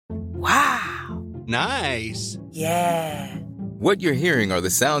Nice. Yeah. What you're hearing are the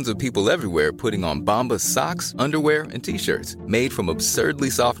sounds of people everywhere putting on Bombas socks, underwear, and T-shirts made from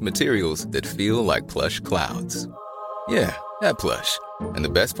absurdly soft materials that feel like plush clouds. Yeah, that plush. And the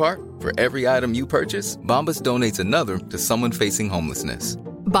best part? For every item you purchase, Bombas donates another to someone facing homelessness.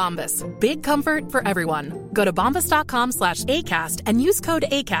 Bombas. Big comfort for everyone. Go to bombas.com/ACAST and use code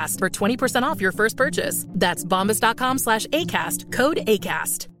ACAST for 20% off your first purchase. That's bombas.com/ACAST. Code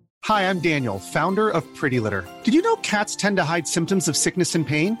ACAST. Hi, I'm Daniel, founder of Pretty Litter. Did you know cats tend to hide symptoms of sickness and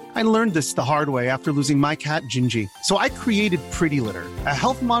pain? I learned this the hard way after losing my cat, Gingy. So I created Pretty Litter, a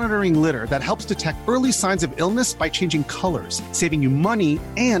health monitoring litter that helps detect early signs of illness by changing colors, saving you money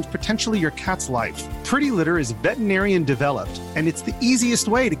and potentially your cat's life. Pretty Litter is veterinarian developed, and it's the easiest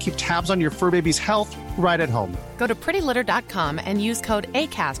way to keep tabs on your fur baby's health right at home. Go to prettylitter.com and use code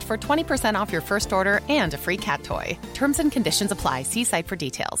ACAST for 20% off your first order and a free cat toy. Terms and conditions apply. See site for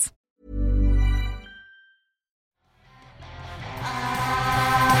details.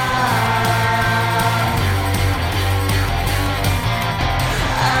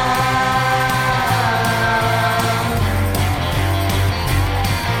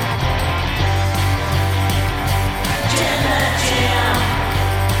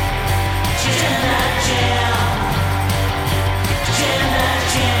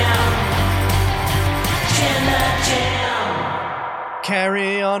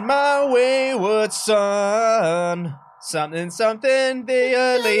 Carry on my wayward son. Something,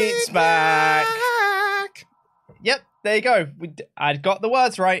 the elite's back. Yep, there you go. I got the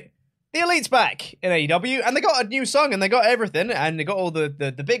words right. The elite's back in AEW, and they got a new song, and they got everything, and they got all the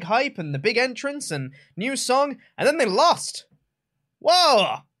big hype, and the big entrance, and new song, and then they lost.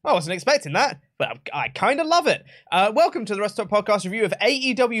 Whoa! I wasn't expecting that, but I kind of love it. Welcome to the Rest Talk Podcast review of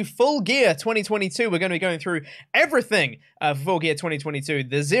AEW Full Gear 2022. We're going to be going through everything for Full Gear 2022,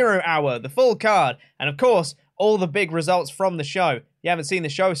 the 0 hour, the full card, and of course, all the big results from the show. If you haven't seen the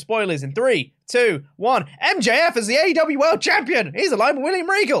show, spoilers in 3, 2, 1. MJF is the AEW World Champion. He's aligned with William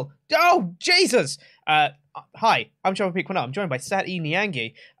Regal. Oh, Jesus. Hi, I'm Trevor P. Quinell. I'm joined by Sat E.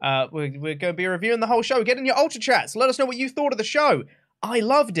 Niangi. We're going to be reviewing the whole show. Get in your Ultra Chats. Let us know what you thought of the show. I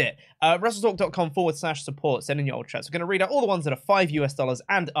loved it. WrestleTalk.com/support. Send in your Ultra Chats. We're going to read out all the ones that are $5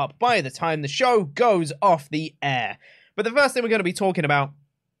 and up by the time the show goes off the air. But the first thing we're going to be talking about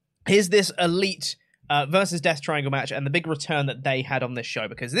is this Elite versus Death Triangle match and the big return that they had on this show,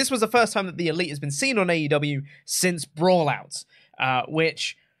 because this was the first time that the Elite has been seen on AEW since Brawlout,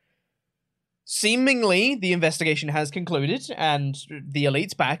 which seemingly the investigation has concluded and the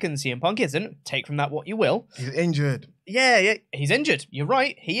Elite's back and CM Punk isn't. Take from that what you will. He's injured. Yeah, he's injured. You're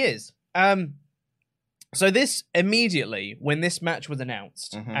right, he is. So this immediately, when this match was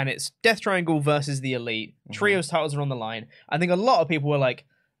announced, and it's Death Triangle versus the Elite, Trios titles are on the line, I think a lot of people were like,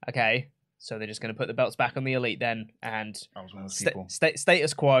 okay, so they're just going to put the belts back on the Elite then, and I was one of the people.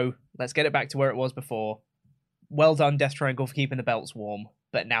 Status quo, let's get it back to where it was before. Well done, Death Triangle, for keeping the belts warm,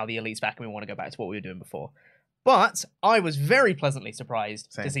 but now the Elite's back and we want to go back to what we were doing before. But I was very pleasantly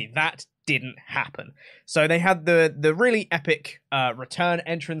surprised to see that didn't happen. So they had the really epic return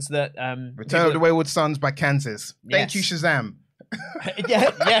entrance that... Return of the Wayward Sons by Kansas. Thank you, Shazam.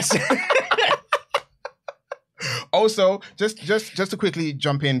 Yes. Also, just to quickly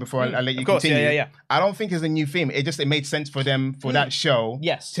jump in before I let you continue. Yeah. I don't think it's a new theme. It made sense for them for that show.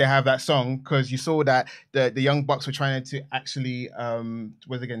 Yes. To have that song, because you saw that the Young Bucks were trying to actually trying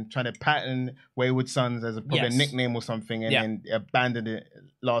to pattern Wayward Sons as probably a nickname or something, and then abandoned it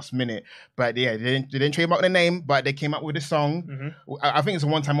last minute. But yeah, they didn't trademark the name, but they came up with a song. I think it's a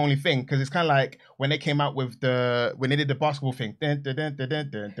one-time only thing, because it's kind of like when they came out with when they did the basketball thing. Dun, dun, dun, dun, dun,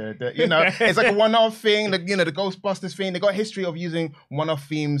 dun, dun, dun. You know, it's like a one-off thing. The Ghostbusters thing. They got a history of using one-off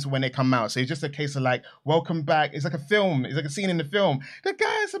themes when they come out. So it's just a case of like, welcome back. It's like a film. It's like a scene in the film. The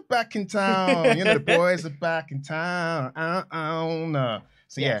guys are back in town. The boys are back in town.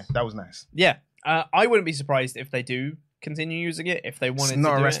 So yeah, that was nice. Yeah. I wouldn't be surprised if they do continue using it, if they wanted to. It's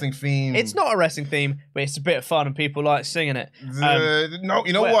not a wrestling theme. It's not a wrestling theme, but it's a bit of fun and people like singing it. No,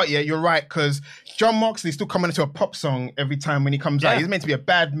 you know what? Yeah, you're right, because John Moxley's still coming into a pop song every time when he comes out. He's meant to be a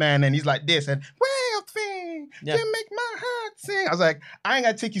bad man, and he's like this, and well, thing, you make my heart sing. I was like, I ain't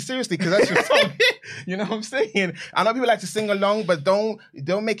gonna take you seriously because that's your song. You know what I'm saying? I know people like to sing along, but don't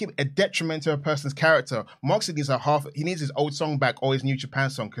make it a detriment to a person's character. Moxley needs he needs his old song back or his New Japan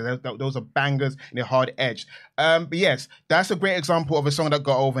song, because those are bangers and they're hard edged. But yes, that's a great example of a song that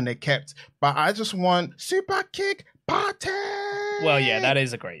got over and they kept. But I just want Super Kick Party. Well, yeah, that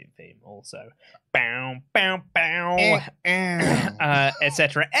is a great theme also. Bow, bow, bow,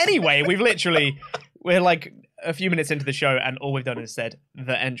 etc. Anyway, we're like a few minutes into the show and all we've done is said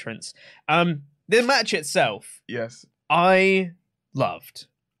the entrance. the match itself, yes, I loved.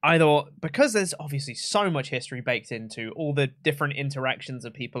 I thought, because there's obviously so much history baked into all the different interactions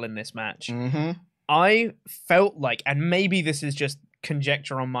of people in this match, I felt like, and maybe this is just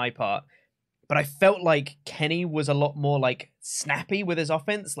conjecture on my part, but I felt like Kenny was a lot more like snappy with his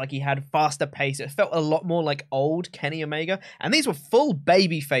offense. Like he had faster pace. It felt a lot more like old Kenny Omega. And these were full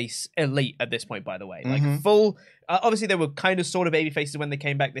babyface elite at this point, by the way. Like full, obviously they were kind of sort of babyfaces when they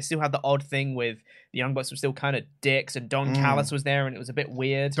came back. They still had the odd thing with the Young Bucks were still kind of dicks, and Don Callis was there and it was a bit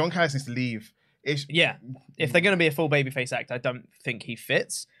weird. Don Callis needs to leave. Yeah. If they're going to be a full babyface act, I don't think he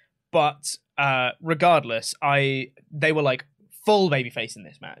fits. But regardless, they were like, full babyface in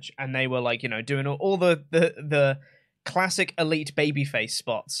this match, and they were like, you know, doing all the classic elite babyface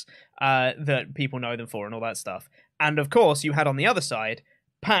spots that people know them for and all that stuff. And of course, you had on the other side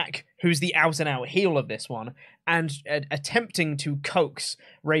Pac, who's the out and out heel of this one, and attempting to coax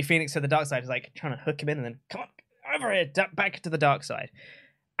Rey Fenix to the dark side. Is like trying to hook him in and then come on over here, back to the dark side.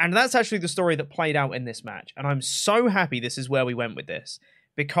 And that's actually the story that played out in this match. And I'm so happy this is where we went with this,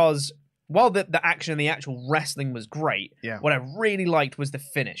 because while the action and the actual wrestling was great, what I really liked was the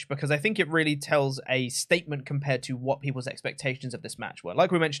finish, because I think it really tells a statement compared to what people's expectations of this match were.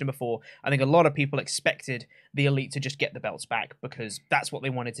 Like we mentioned before, I think a lot of people expected the Elite to just get the belts back because that's what they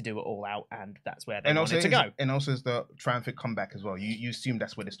wanted to do at All Out, and that's where they wanted to go. And also it's the triumphant comeback as well. You assume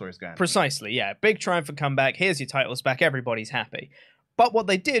that's where the story's going. Precisely, yeah. Big triumphant comeback. Here's your titles back. Everybody's happy. But what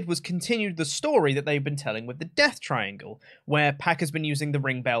they did was continue the story that they've been telling with the Death Triangle, where Pac has been using the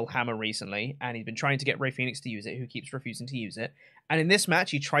ring bell hammer recently, and he's been trying to get Rey Fenix to use it, who keeps refusing to use it. And in this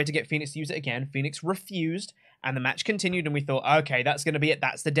match, he tried to get Phoenix to use it again. Phoenix refused, and the match continued, and we thought, okay, that's going to be it.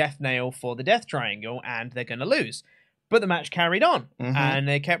 That's the death nail for the Death Triangle, and they're going to lose. But the match carried on, and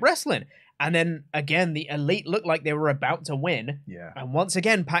they kept wrestling. And then, again, the Elite looked like they were about to win. Yeah. And once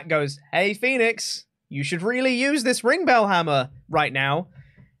again, Pac goes, hey, Phoenix, you should really use this ring bell hammer right now.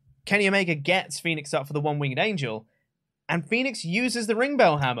 Kenny Omega gets Phoenix up for the One-Winged Angel, and Phoenix uses the ring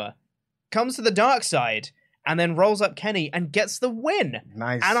bell hammer, comes to the dark side, and then rolls up Kenny and gets the win.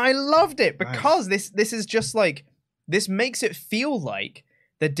 Nice. And I loved it, because this is just like, this makes it feel like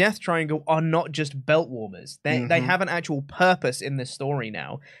the Death Triangle are not just belt warmers. They have an actual purpose in this story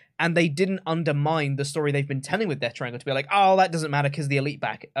now. And they didn't undermine the story they've been telling with Death Triangle to be like, oh, that doesn't matter because the Elite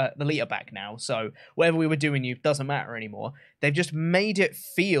are back now. So whatever we were doing, doesn't matter anymore. They've just made it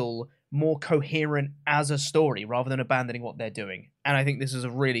feel more coherent as a story rather than abandoning what they're doing. And I think this is a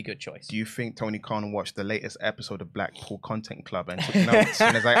really good choice. Do you think Tony Khan watched the latest episode of Blackpool Content Club and took notes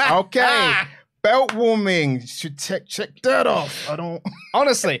and is like, okay, belt warming, should check that off? I don't.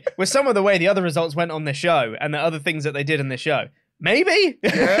 Honestly, with some of the way the other results went on the show and the other things that they did in the show, maybe.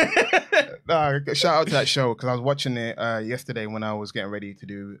 Yeah. Shout out to that show, because I was watching it yesterday when I was getting ready to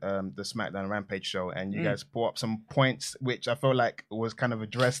do the SmackDown Rampage show, and you guys brought up some points which I felt like was kind of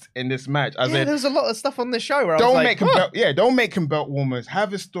addressed in this match. There's a lot of stuff on the show where don't make them belt warmers.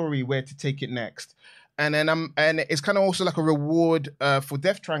 Have a story where to take it next. And then and it's kind of also like a reward for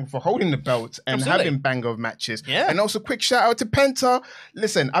Death Triangle for holding the belt and having banger matches. Yeah. And also quick shout out to Penta.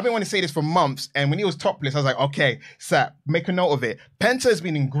 Listen, I've been wanting to say this for months, and when he was topless, I was like, okay, Sap, make a note of it. Penta has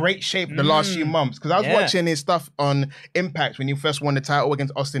been in great shape the last few months, because I was watching his stuff on Impact when he first won the title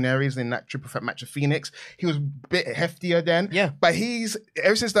against Austin Aries in that triple threat match with Phoenix. He was a bit heftier then. Yeah. But he's,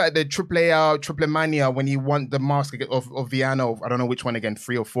 ever since the Triple Mania, when he won the mask of Viano, I don't know which one again,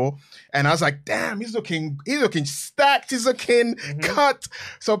 3 or 4. And I was like, damn, he's looking stacked, he's looking cut.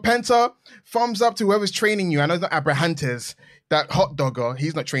 So Penta, thumbs up to whoever's training you. I know it's not Abrahantes, that hot dogger,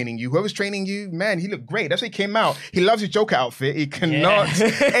 he's not training you. Whoever's training you, man, he looked great. That's why he came out. He loves his Joker outfit. He cannot.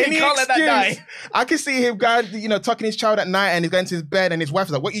 Any can't let that die. I can see him going, tucking his child at night, and he's going to his bed, and his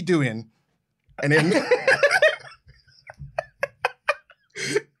wife's like, what are you doing? And then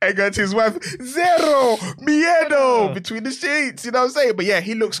and going to his wife, zero, miedo, between the sheets, you know what I'm saying? But yeah,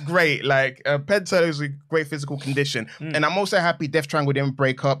 he looks great. Like, Penta is in great physical condition. And I'm also happy Death Triangle didn't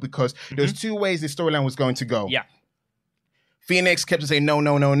break up, because there's 2 ways this storyline was going to go. Yeah. Phoenix kept saying no.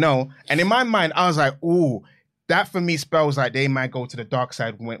 And in my mind, I was like, ooh, that for me spells like they might go to the dark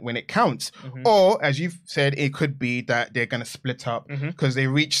side when it counts. Or, as you've said, it could be that they're going to split up because they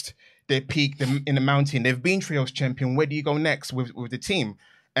reached their peak in the mountain. They've been Trios champion. Where do you go next with the team?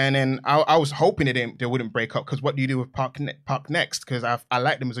 And then I was hoping they wouldn't break up, because what do you do with Pac next? Because I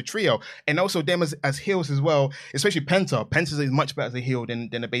like them as a trio. And also them as heels as well, especially Penta. Penta is much better as a heel than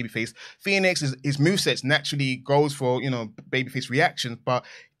a babyface. Phoenix, his movesets naturally goes for, babyface reactions, but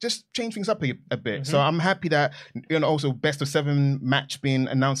just change things up a bit. So I'm happy that, also best of 7 match being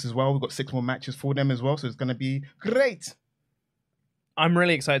announced as well. We've got 6 more matches for them as well, so it's going to be great. I'm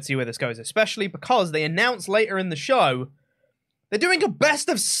really excited to see where this goes, especially because they announced later in the show they're doing a best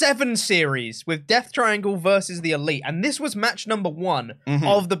of 7 series with Death Triangle versus the Elite. And this was match number 1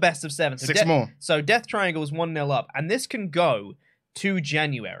 of the best of 7. So 6 more. So Death Triangle is 1-0 up. And this can go to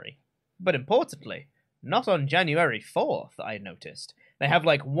January. But importantly, not on January 4th, I noticed. They have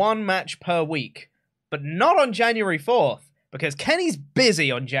like 1 match per week. But not on January 4th. Because Kenny's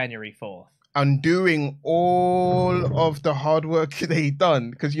busy on January 4th. Undoing all of the hard work that he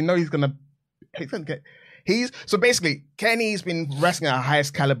done. Because you know he's gonna get... So basically, Kenny's been wrestling at the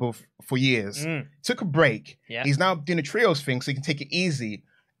highest caliber for years. Took a break. Yeah. He's now doing a trios thing so he can take it easy.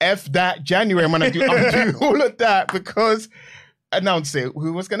 F that January, I'm going to undo all of that because announce it.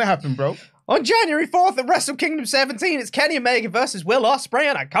 What's going to happen, bro? On January 4th at Wrestle Kingdom 17, it's Kenny Omega versus Will Ospreay,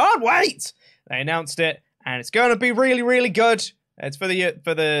 and I can't wait. They announced it, and it's going to be really, really good. It's for the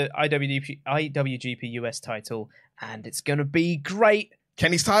IWGP US title, and it's going to be great.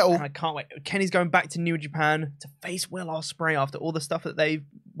 Kenny's title. I can't wait. Kenny's going back to New Japan to face Will Ospreay after all the stuff that they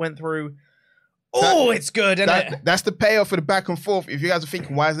went through. Oh, it's good, isn't it? That's the payoff for the back and forth. If you guys are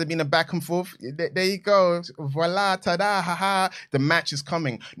thinking, why has there been a back and forth? There you go. Voila, ta-da, ha-ha. The match is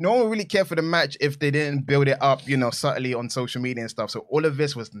coming. No one really cared for the match if they didn't build it up, subtly on social media and stuff. So all of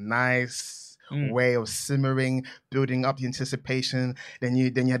this was nice. Way of simmering, building up the anticipation. Then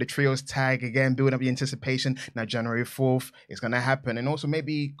you had the trios tag again, building up the anticipation. Now January 4th, it's gonna happen. And also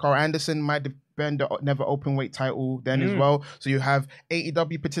maybe Carl Anderson might defend the never open weight title then as well. So you have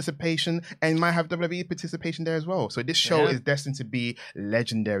AEW participation and you might have WWE participation there as well. So this show is destined to be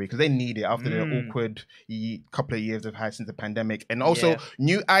legendary because they need it after the awkward couple of years they've had since the pandemic. And also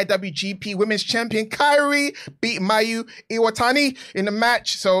new IWGP Women's Champion Kairi beat Mayu Iwatani in the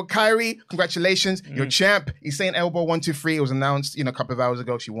match. So Kairi, congratulations, you're champ. He's saying elbow 1, 2, 3. It was announced, a couple of hours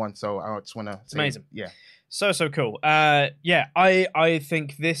ago she won. So I just want to say, amazing. Yeah. So cool. I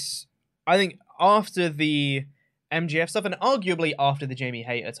think after the MJF stuff and arguably after the Jamie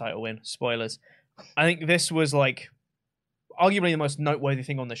Hayter title win, spoilers, I think this was like arguably the most noteworthy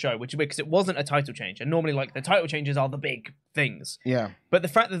thing on the show, which is weird because it wasn't a title change. And normally like the title changes are the big things. Yeah. But the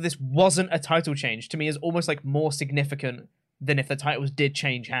fact that this wasn't a title change to me is almost like more significant than if the titles did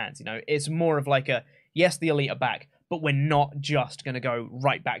change hands. It's more of like yes, the Elite are back, but we're not just going to go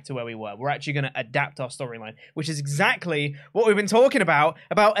right back to where we were. We're actually going to adapt our storyline, which is exactly what we've been talking about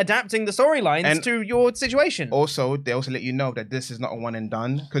adapting the storylines to your situation. Also, they also let you know that this is not a one and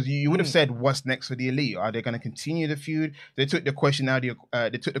done, because you would have said, what's next for the Elite? Are they going to continue the feud? They took the question out of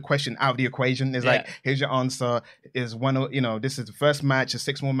the equation. It's like, here's your answer. Is this is the first match, there's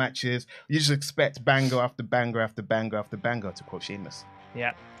 6 more matches. You just expect banger after banger after banger after banger, to quote Sheamus.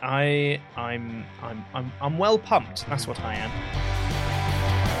 Yeah, I'm well pumped. That's what I am.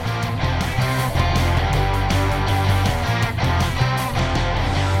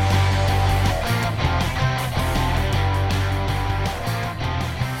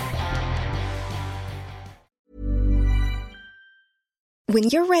 When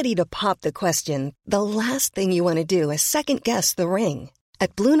you're ready to pop the question, the last thing you want to do is second guess the ring.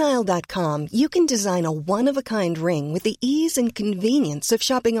 At BlueNile.com, you can design a one-of-a-kind ring with the ease and convenience of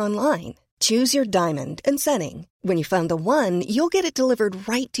shopping online. Choose your diamond and setting. When you find the one, you'll get it delivered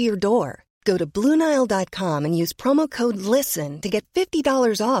right to your door. Go to BlueNile.com and use promo code LISTEN to get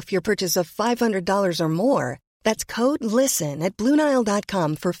 $50 off your purchase of $500 or more. That's code LISTEN at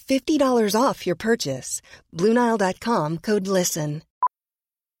BlueNile.com for $50 off your purchase. BlueNile.com, code LISTEN.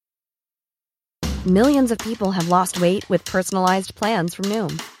 Millions of people have lost weight with personalized plans from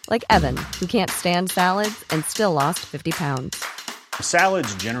Noom. Like Evan, who can't stand salads and still lost 50 pounds.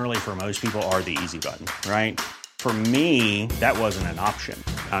 Salads generally for most people are the easy button, right? For me, that wasn't an option.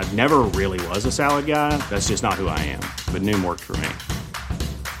 I never really was a salad guy. That's just not who I am. But Noom worked for me.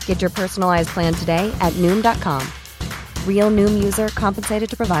 Get your personalized plan today at Noom.com. Real Noom user compensated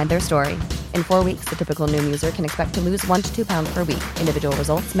to provide their story. In 4 weeks, the typical Noom user can expect to lose 1 to 2 pounds per week. Individual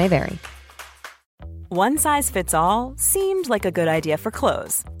results may vary. One size fits all seemed like a good idea for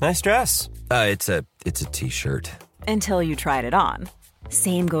clothes. Nice dress. It's a t-shirt. Until you tried it on.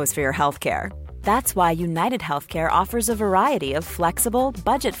 Same goes for your healthcare. That's why United Healthcare offers a variety of flexible,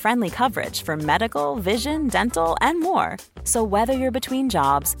 budget-friendly coverage for medical, vision, dental, and more. So whether you're between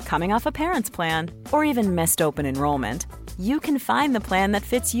jobs, coming off a parent's plan, or even missed open enrollment, you can find the plan that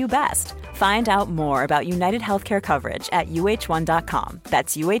fits you best. Find out more about United Healthcare coverage at uh1.com.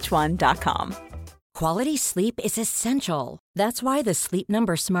 That's uh1.com. Quality sleep is essential. That's why the Sleep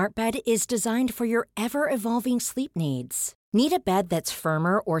Number Smart Bed is designed for your ever-evolving sleep needs. Need a bed that's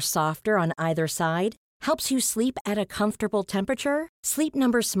firmer or softer on either side? Helps you sleep at a comfortable temperature? Sleep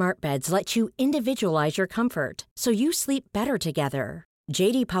Number Smart Beds let you individualize your comfort, so you sleep better together.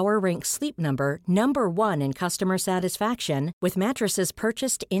 JD Power ranks Sleep Number number 1 in customer satisfaction with mattresses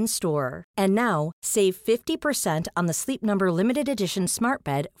purchased in-store. And now, save 50% on the Sleep Number Limited Edition Smart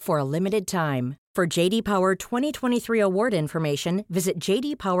Bed for a limited time. For JD Power 2023 award information, visit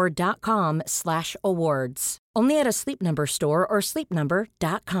jdpower.com/awards. Only at a Sleep Number store or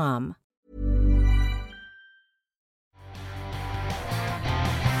sleepnumber.com.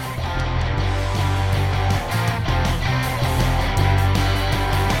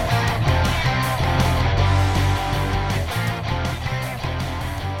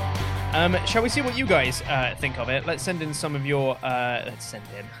 Shall we see what you guys think of it? Let's send in some of your. Let's send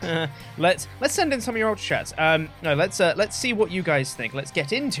in some of your Ultra chats. No, let's see what you guys think. Let's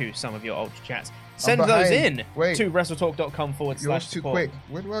get into some of your Ultra chats. Send those in to WrestleTalk.com/support. Yours too quick.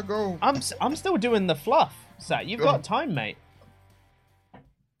 Where do I go? I'm still doing the fluff, Sat. You've got time, mate.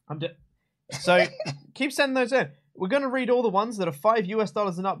 So keep sending those in. We're going to read all the ones that are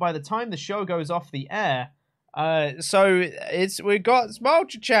 $5 and up by the time the show goes off the air. So we've got some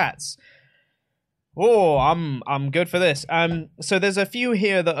Ultra chats. Oh, I'm good for this. So there's a few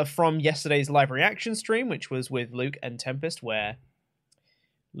here that are from yesterday's live reaction stream, which was with Luke and Tempest, where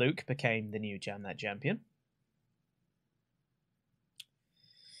Luke became the new Jam That champion.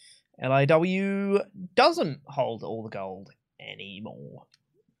 LIW doesn't hold all the gold anymore.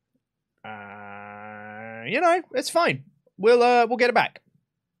 It's fine. We'll get it back.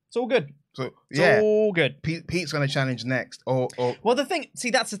 It's all good. So it's all good. Pete's gonna challenge next. Well, the thing. See,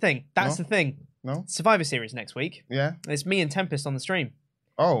 that's the thing. The thing. No. Survivor Series next week. Yeah. It's me and Tempest on the stream.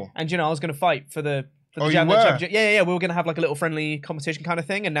 Oh. And I was gonna fight for the Jam That Championship. Yeah. We were gonna have like a little friendly competition kind of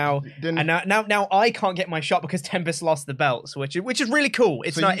thing, and now I can't get my shot because Tempest lost the belts, which is really cool.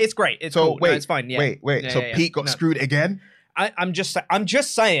 It's it's great. It's cool. Wait, it's fine. Yeah. Wait. So Pete got screwed again? I'm just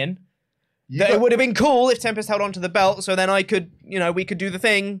saying that it would have been cool if Tempest held on to the belt, so then I could, we could do the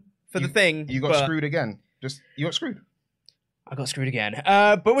thing. The thing. You got screwed again. You got screwed. I got screwed again.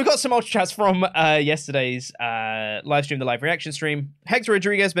 But we've got some Ultra chats from yesterday's live stream, the live reaction stream. Hector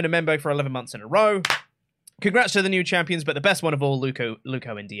Rodriguez has been a member for 11 months in a row. Congrats to the new champions, but the best one of all, Luco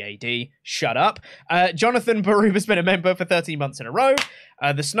and DAD. Shut up. Jonathan Barub has been a member for 13 months in a row.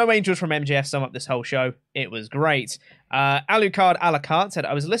 The Snow Angels from MJF sum up this whole show. It was great. Alucard a la carte said,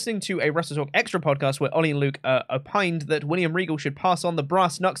 I was listening to a Wrestle Talk Extra podcast where Ollie and Luke opined that William Regal should pass on the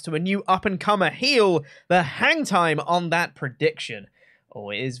brass knucks to a new up-and-comer heel. The hang time on that prediction. Oh,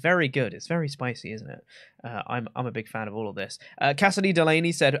 it is very good. It's very spicy, isn't it? I'm a big fan of all of this. Cassidy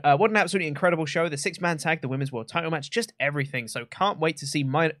Delaney said, what an absolutely incredible show. The 6-man tag, the women's world title match, just everything. So can't wait to see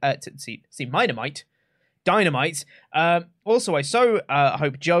Dynamite. Also, I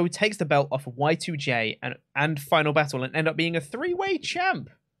hope Joe takes the belt off of Y2J and Final Battle and end up being a 3-way champ.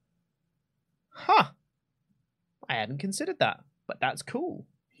 Huh. I hadn't considered that, but that's cool.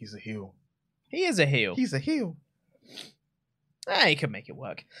 He's a heel. He is a heel. He's a heel. He can make it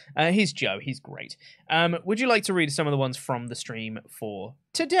work. He's Joe. He's great. Would you like to read some of the ones from the stream for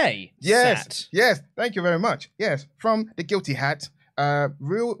today? Yes. Sat? Yes. Thank you very much. Yes. From the Guilty Hat.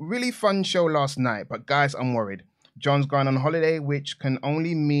 Really fun show last night, but guys, I'm worried. John's gone on holiday, which can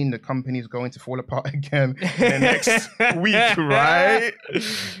only mean the company's going to fall apart again the next week, right?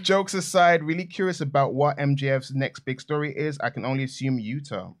 Jokes aside, really curious about what MJF's next big story is. I can only assume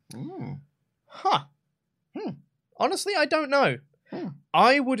Utah. Honestly, I don't know.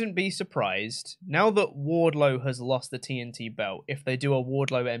 I wouldn't be surprised, now that Wardlow has lost the TNT belt, if they do a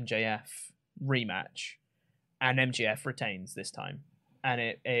Wardlow-MJF rematch and MJF retains this time. And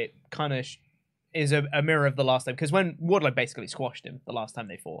it kind of is a mirror of the last time. Because when Wardlow basically squashed him the last time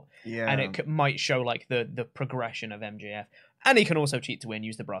they fought. Yeah. And it might show like the progression of MJF. And he can also cheat to win,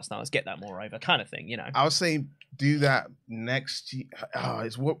 use the brass knuckles, get that more over kind of thing, I would say do that next year.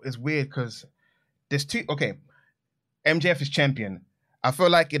 It's weird because there's two... Okay. MJF is champion. I feel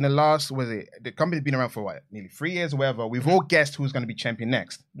like in the last, the company's been around for nearly 3 years or whatever. We've all guessed who's going to be champion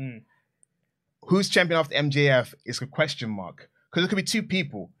next. Who's champion after MJF is a question mark. Because it could be two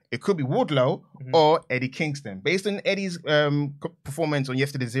people. It could be Wardlow or Eddie Kingston. Based on Eddie's performance on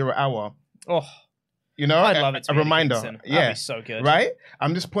yesterday's 0 Hour. Oh, I'd love it. A reminder. Kingston. Yeah, that'd be so good. Right?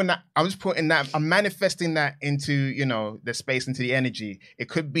 I'm manifesting that into, the space, into the energy. It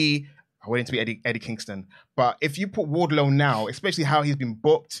could be... I want it to be Eddie Kingston. But if you put Wardlow now, especially how he's been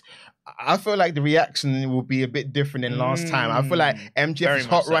booked, I feel like the reaction will be a bit different than last time. I feel like MJF is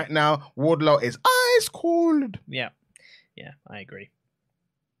hot right now. Wardlow is ice cold. Yeah. Yeah, I agree.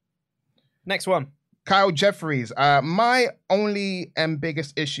 Next one. Kyle Jeffries, my only and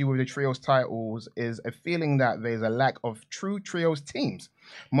biggest issue with the trios titles is a feeling that there's a lack of true trios teams.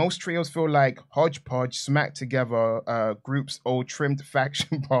 Most trios feel like hodgepodge, smacked together groups or trimmed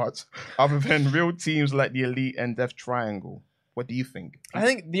faction parts other than real teams like the Elite and Death Triangle. What do you think? I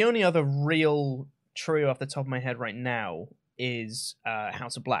think the only other real trio off the top of my head right now is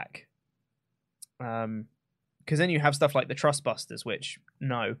House of Black. Because then you have stuff like the Trustbusters, which,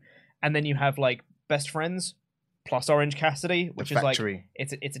 no. And then you have, like, Best Friends plus Orange Cassidy, which is like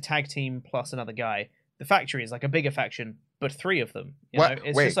it's a tag team plus another guy. The Factory is like a bigger faction, but 3 of them. You know?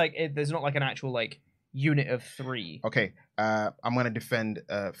 It's just like there's not like an actual like unit of 3. Okay, I'm gonna defend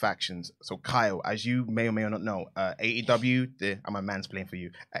factions. So Kyle, as you may or may not know, AEW, I'm a mansplain for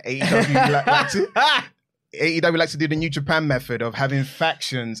you. AEW likes to do the New Japan method of having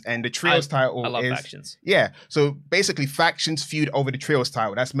factions, and the trios title I love is factions. Yeah, so basically factions feud over the trios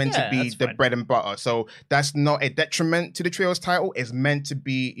title. That's meant to be the bread and butter. So that's not a detriment to the trios title. It's meant to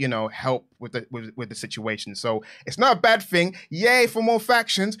be, help with the situation. So it's not a bad thing. Yay for more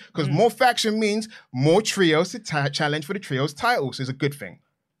factions, because more faction means more trios to challenge for the trios title. So it's a good thing.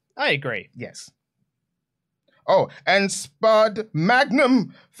 I agree. Yes. Oh, and Spud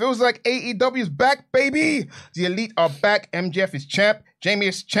Magnum feels like AEW is back, baby. The Elite are back. MJF is champ. Jamie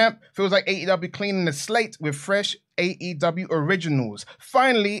is champ. Feels like AEW cleaning the slate with fresh AEW originals.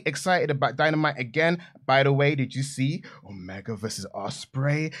 Finally excited about Dynamite again. By the way, did you see Omega versus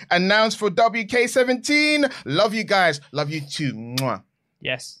Ospreay announced for WK17? Love you guys. Love you too. Mwah.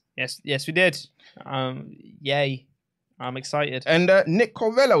 Yes, we did. Yay. I'm excited. And Nick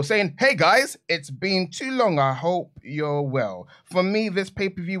Corvello saying, hey guys, it's been too long. I hope you're well. For me, this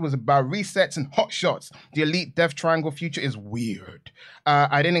pay-per-view was about resets and hot shots. The Elite Death Triangle future is weird.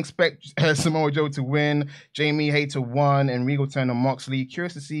 I didn't expect Samoa Joe to win. Jamie Hayter won and Regal turned on Moxley.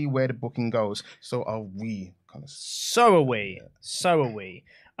 Curious to see where the booking goes. So are we. So are we.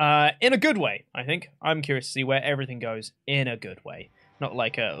 In a good way, I think. I'm curious to see where everything goes in a good way. Not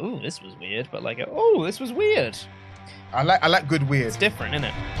like this was weird, but like this was weird. I like good weird. It's different, isn't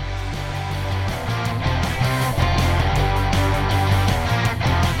it?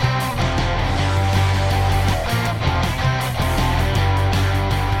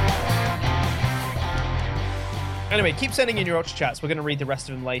 Anyway, keep sending in your Ultra Chats. We're going to read the rest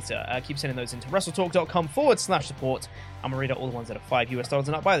of them later. Keep sending those into WrestleTalk.com/support. I'm going to read out all the ones that are $5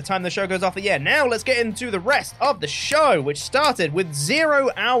 and up by the time the show goes off the air. Now, let's get into the rest of the show, which started with 0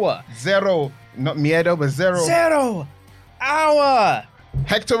 Hour. Zero. Not miedo, but zero. 0 Hour.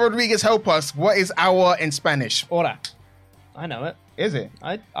 Hector Rodriguez, help us. What is hour in Spanish? Hora. I know it. Is it?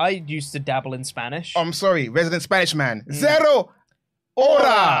 I used to dabble in Spanish. I'm sorry. Resident Spanish man. 0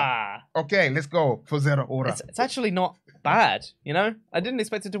 Hora. Okay, let's go for 0 Hora. It's actually not bad, I didn't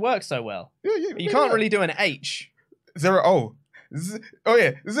expect it to work so well. Yeah, you can't really do an H. 0 O. Oh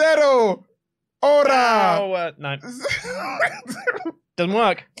yeah, 0 Hora. Oh, no. Doesn't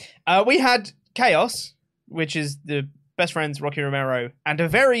work. We had Chaos, which is the Best Friends, Rocky Romero, and a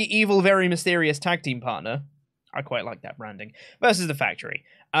very evil, very mysterious tag team partner. I quite like that branding. Versus the Factory.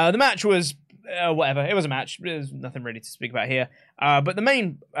 The match was whatever. It was a match. There's nothing really to speak about here. But the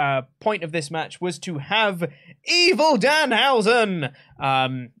main point of this match was to have evil Danhausen,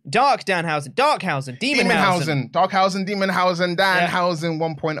 Dark Danhausen, Darkhausen, Demonhausen. Darkhausen, Demonhausen, Danhausen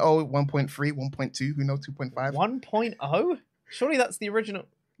 1.0, 1.3, 1.2, who knows, 2.5. 1.0? Surely that's the original.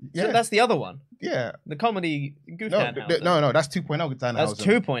 Yeah. So that's the other one. Yeah. The comedy Goof Danhausen. No, that's 2.0 Danhausen. That's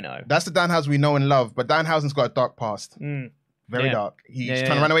 2.0. That's the Danhausen we know and love, but Danhausen's got a dark past. Very dark. He's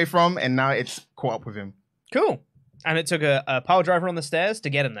trying to run away from, and now it's caught up with him. Cool. And it took a pile driver on the stairs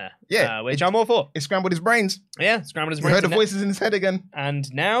to get him there. Yeah. Which I'm all for. It scrambled his brains. Yeah, scrambled his brains. You heard the voices in his head again.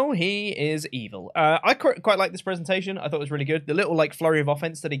 And now he is evil. I quite like this presentation. I thought it was really good. The little flurry of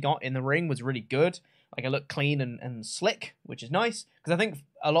offense that he got in the ring was really good. It looked clean and slick, which is nice. Because I think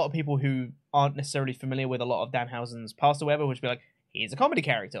a lot of people who aren't necessarily familiar with a lot of Danhausen's past or whatever would be like, he's a comedy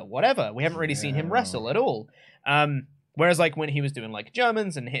character, whatever. We haven't really seen him wrestle at all. Whereas when he was doing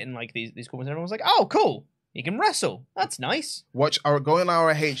Germans and hitting these cool ones, everyone was like, oh, cool. He can wrestle. That's nice. Go on our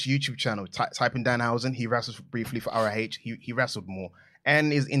ROH YouTube channel. Type in Danhausen. He wrestled briefly for ROH. He wrestled more.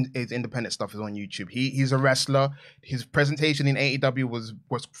 And his independent stuff is on YouTube. He's a wrestler. His presentation in AEW was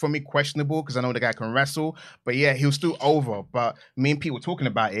for me questionable because I know the guy can wrestle. But yeah, he was still over. But me and Pete were talking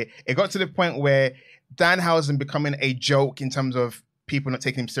about it. It got to the point where Danhausen becoming a joke in terms of people not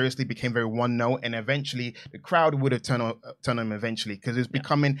taking him seriously became very one note, and eventually the crowd would have turned on him eventually because he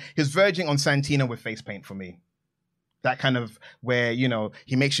was verging on Santino with face paint for me. That kind of where, you know,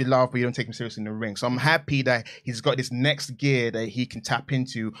 he makes you laugh, but you don't take him seriously in the ring. So I'm happy that he's got this next gear that he can tap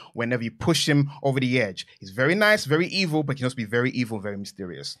into whenever you push him over the edge. He's very nice, very evil, but he can also be very evil, very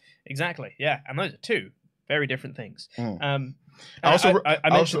mysterious. Exactly, yeah. And those are two very different things. I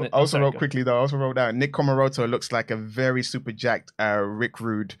also wrote quickly, though. I also wrote down Nick Comoroto looks like a very super jacked Rick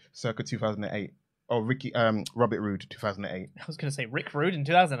Rude circa 2008. Or Robert Roode 2008. I was going to say Rick Rude in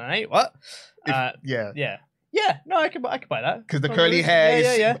 2008. What? Yeah, no, I could buy that. Because the curly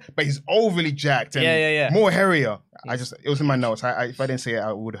hair but he's overly jacked and more hairier. It was in my notes. If I didn't say it,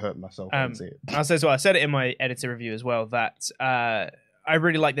 I would have hurt myself. I didn't say it. I'll say as well. I said it in my editor review as well that I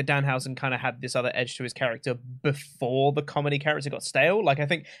really like that Danhausen kind of had this other edge to his character before the comedy character got stale. Like, I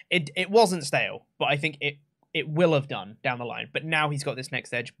think it wasn't stale, but I think it will have done down the line. But now he's got this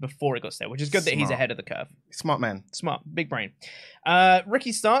next edge before it got stale, which is good that he's ahead of the curve. Smart man. Smart. Big brain.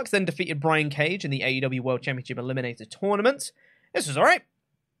 Ricky Starks then defeated Brian Cage in the AEW World Championship Eliminator Tournament. This was all right.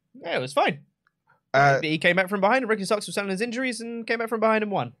 Yeah, it was fine. He came back from behind, and Ricky Starks was selling his injuries and came back from behind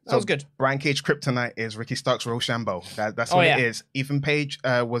and won. That was good. Brian Cage kryptonite is Ricky Starks' Rochambeau. That's what it is. Ethan Page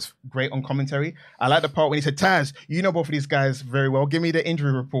was great on commentary. I like the part when he said, Taz, you know both of these guys very well. Give me the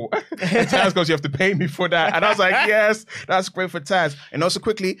injury report. And Taz goes, you have to pay me for that. And I was like, yes, that's great for Taz. And also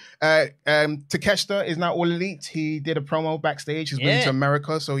quickly, Takeshita is now All Elite. He did a promo backstage. He's moving to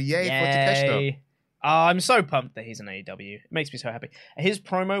America. So yay for Takeshita. I'm so pumped that he's in AEW. It makes me so happy. His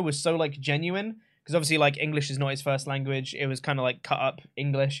promo was so genuine. Because obviously, English is not his first language. It was kind of cut up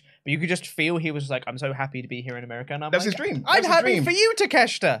English. But you could just feel he was I'm so happy to be here in America. And that's his dream. I'm happy for you,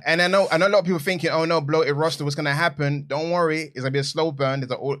 Takeshita. And I know a lot of people thinking, oh no, bloated roster, what's going to happen? Don't worry. It's going to be a slow burn.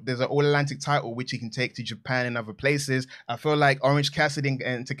 There's an All-Atlantic title, which he can take to Japan and other places. I feel like Orange Cassidy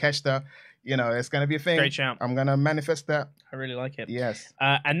and Takeshita, it's going to be a thing. Great champ. I'm going to manifest that. I really like it. Yes.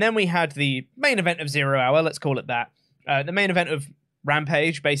 And then we had the main event of 0 Hour. Let's call it that. The main event of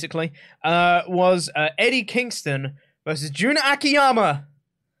Rampage, basically, was Eddie Kingston versus Jun Akiyama.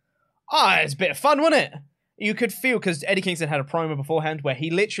 It's a bit of fun, wasn't it? You could feel, because Eddie Kingston had a promo beforehand where he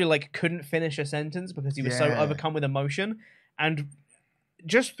literally couldn't finish a sentence because he was so overcome with emotion. And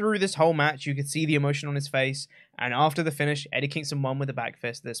just through this whole match, you could see the emotion on his face. And after the finish, Eddie Kingston won with the back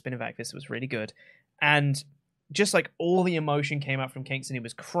fist, the spinning back fist. It was really good. And just all the emotion came out from Kingston. He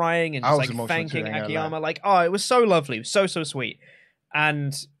was crying and just thanking Akiyama. It was so lovely. It was so, so sweet.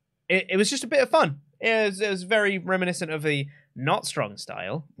 And it was just a bit of fun. It was very reminiscent of the not strong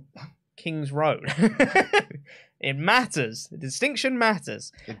style, King's Road. It matters. The distinction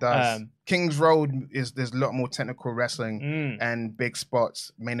matters. It does. King's Road there's a lot more technical wrestling and big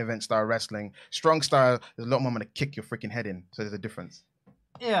spots, main event style wrestling. Strong style, there's a lot more I'm going to kick your freaking head in. So there's a difference.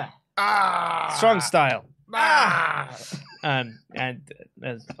 Yeah. Strong style. And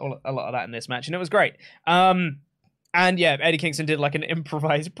there's a lot of that in this match, and it was great. And yeah, Eddie Kingston did an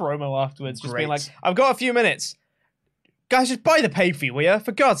improvised promo afterwards, just being I've got a few minutes. Guys, just buy the pay-per-view, will ya?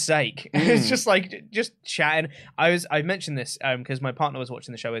 For God's sake. It's just just chatting. I mentioned this because my partner was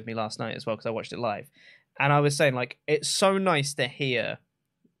watching the show with me last night as well, because I watched it live. And I was saying, it's so nice to hear,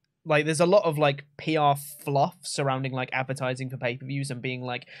 there's a lot of, PR fluff surrounding, advertising for pay-per-views and being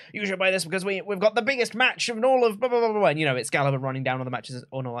you should buy this because we've got the biggest match of all of blah, blah, blah, blah. And, Excalibur running down all the matches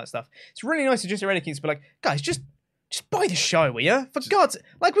and all that stuff. It's really nice to just hear Eddie Kingston be guys, just buy the show, will you? For God's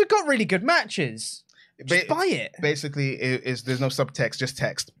sake. We've got really good matches. Just buy it. Basically, there's no subtext, just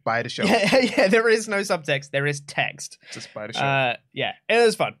text. Buy the show. Yeah, there is no subtext. There is text. Just buy the show. Yeah, it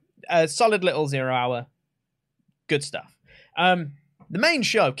was fun. Solid little 0 hour. Good stuff. The main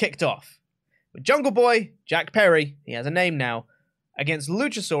show kicked off with Jungle Boy, Jack Perry, he has a name now, against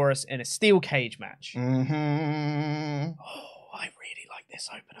Luchasaurus in a steel cage match. Mm-hmm. Oh, I really like this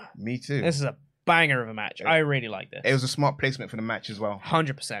opener. Me too. This is a banger of a match. I really like this. It was a smart placement for the match as well.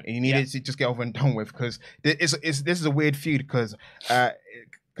 100%. And you needed to just get over and done with, because this is a weird feud, because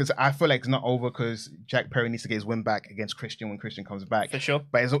I feel like it's not over, because Jack Perry needs to get his win back against Christian when Christian comes back. For sure.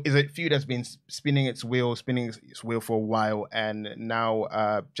 But it's a feud that's been spinning its wheel for a while, and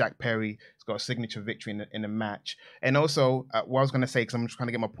now Jack Perry has got a signature victory in the match. And also, what I was going to say, because I'm just trying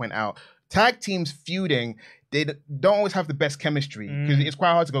to get my point out, tag teams feuding, they don't always have the best chemistry, because it's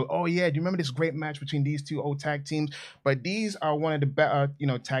quite hard to go, oh yeah, do you remember this great match between these two old tag teams? But these are one of the better,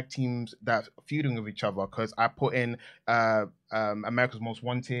 tag teams that are feuding with each other, because I put in America's Most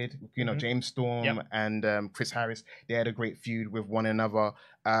Wanted. You know, James Storm and Chris Harris. They had a great feud with one another.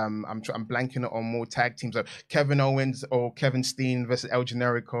 I'm blanking on more tag teams. Kevin Owens or Kevin Steen versus El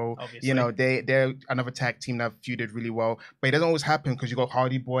Generico. Obviously. You know, they're another tag team that feuded really well. But it doesn't always happen because you got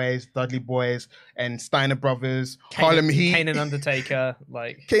Hardy Boys, Dudley Boys, and Steiner Brothers, Harlem Heat, Kane and Undertaker.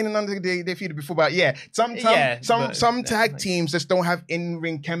 Kane and Undertaker, they feuded before. But yeah, some tag teams just don't have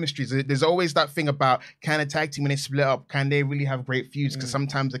in-ring chemistry. There's always that thing about, can a tag team, when they split up, can they really have great feuds? Because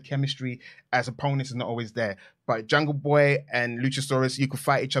sometimes the chemistry as opponents is not always there. But Jungle Boy and Luchasaurus, you can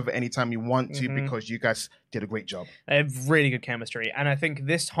fight each other anytime you want to because you guys did a great job. They have really good chemistry. And I think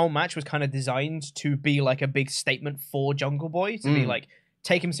this whole match was kind of designed to be like a big statement for Jungle Boy, to be like,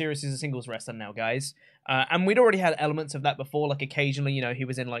 take him seriously as a singles wrestler now, guys. And we'd already had elements of that before. Like occasionally, you know, he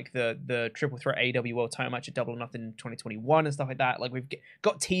was in like the Triple Threat AEW World title match at Double or Nothing in 2021 and stuff like that. Like we've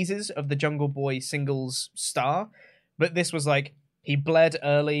got teasers of the Jungle Boy singles star. But this was like, he bled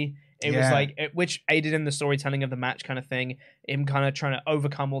early. It was like, which aided in the storytelling of the match kind of thing. Him kind of trying to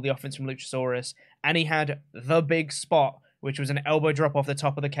overcome all the offense from Luchasaurus. And he had the big spot, which was an elbow drop off the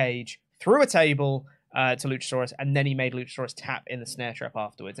top of the cage, through a table to Luchasaurus. And then he made Luchasaurus tap in the snare trap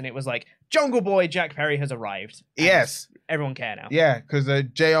afterwards. And it was like, Jungle Boy Jack Perry has arrived. Yes. Everyone care now. Yeah, because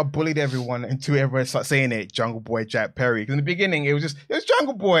JR bullied everyone until everyone started saying it, Jungle Boy Jack Perry. Because in the beginning, it was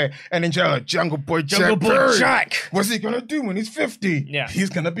Jungle Boy. And then JR, Jungle Boy Jack Perry. Jack. What's he going to do when he's 50? Yeah. He's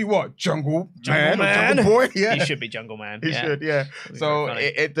going to be what? Jungle Man? Jungle Boy? Yeah. He should be Jungle Man. He should, yeah. So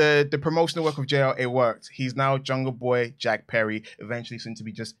the promotional work of JR, it worked. He's now Jungle Boy Jack Perry, eventually soon to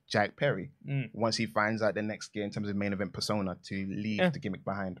be just Jack Perry. Once he finds out the next gear in terms of main event persona to leave the gimmick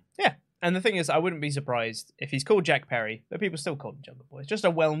behind. Yeah. And the thing is, I wouldn't be surprised if he's called Jack Perry, but people still call him Jungle Boy. It's just a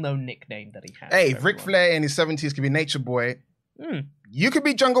well-known nickname that he has. Hey, Ric Flair in his 70s could be Nature Boy. You could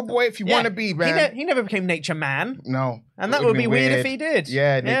be Jungle Boy if you want to be, man. He never became Nature Man. No. And that would be weird if he did.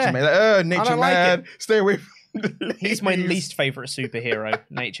 Yeah, Nature Man. Like, Nature Man. Like stay away from the ladies. He's my least favorite superhero,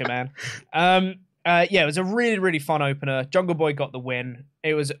 Nature Man. It was a really, really fun opener. Jungle Boy got the win.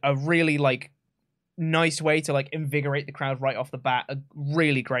 It was a really, nice way to invigorate the crowd right off the bat. A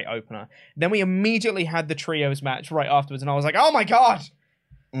really great opener. Then we immediately had the trios match right afterwards, and I was like, oh my god,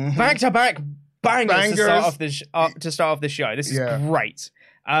 back to back bangers. To start off this show. This is great.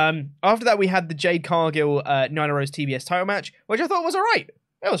 After that, we had the Jade Cargill Nyla Rose TBS title match, which I thought was all right.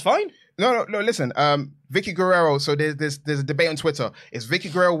 It was fine. No. Listen, Vicky Guerrero. So there's a debate on Twitter. Is Vicky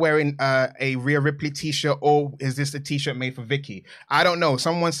Guerrero wearing a Rhea Ripley T-shirt, or is this a T-shirt made for Vicky? I don't know.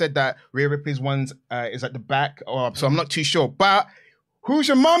 Someone said that Rhea Ripley's one's is at the back, so I'm not too sure. But who's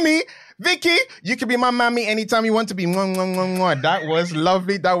your mommy? Vicky, you can be my mommy anytime you want to be. Mwah, mwah, mwah, mwah. That was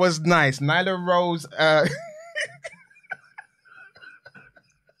lovely. That was nice. Nyla Rose.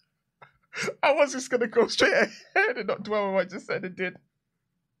 I was just gonna go straight ahead and not dwell on what I just said and did.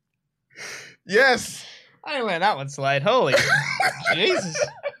 Yes. I didn't let that one slide. Holy Jesus.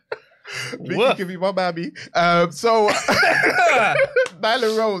 Vicky can be my baby. So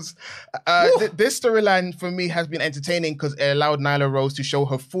Nyla Rose. This storyline for me has been entertaining because it allowed Nyla Rose to show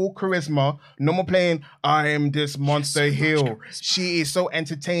her full charisma. No more playing, I am this monster heel. She is so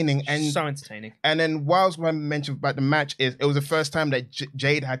entertaining. So entertaining. And then whilst I mentioned about the match, it was the first time that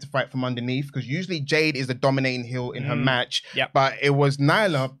Jade had to fight from underneath, because usually Jade is the dominating heel in her match. Yep. But it was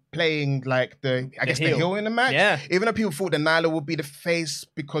Nyla playing the heel in the match. Yeah. Even though people thought that Nyla would be the face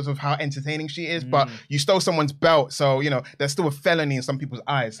because of how entertaining she is, but you stole someone's belt, so there's still a felony in some people's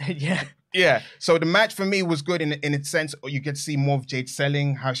eyes. Yeah. So the match for me was good in its sense. You get to see more of Jade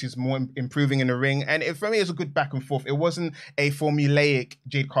selling, how she's more improving in the ring, and for me, it was a good back and forth. It wasn't a formulaic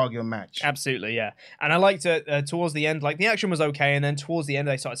Jade Cargill match. Absolutely, yeah. And I liked it towards the end. The action was okay, and then towards the end,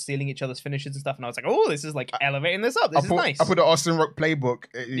 they started stealing each other's finishes and stuff, and I was like, oh, this is elevating this up. This is nice. I put the Austin Rock playbook.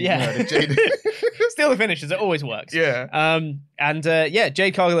 Yeah. Jade. Steal the finishes. It always works. Yeah.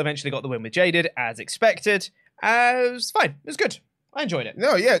 Jade Cargill eventually got the win with Jaded, as expected. It was fine. It was good. I enjoyed it.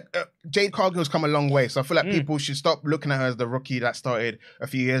 No, yeah. Jade Cargill's come a long way. So I feel like people should stop looking at her as the rookie that started a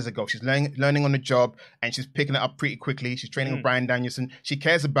few years ago. She's learning on the job, and she's picking it up pretty quickly. She's training with Bryan Danielson. She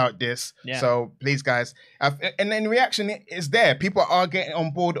cares about this. Yeah. So please, guys. And then reaction is there. People are getting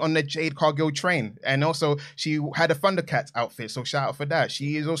on board on the Jade Cargill train. And also, she had a Thundercats outfit. So shout out for that.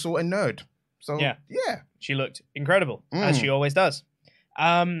 She is also a nerd. So yeah. She looked incredible, as she always does.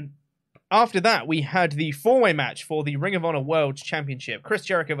 After that, we had the four-way match for the Ring of Honor World Championship. Chris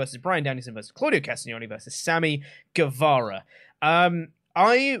Jericho versus Bryan Danielson versus Claudio Castagnoli versus Sammy Guevara.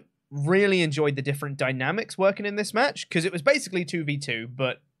 I really enjoyed the different dynamics working in this match, because it was basically 2v2,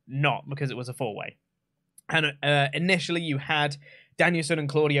 but not, because it was a four-way. And initially you had Danielson and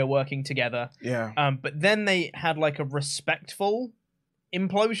Claudio working together. Yeah. But then they had like a respectful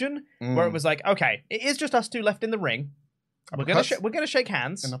implosion where it was like, okay, it is just us two left in the ring. We're gonna shake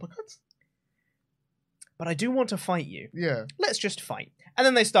hands. And uppercuts. But I do want to fight you. Yeah. Let's just fight. And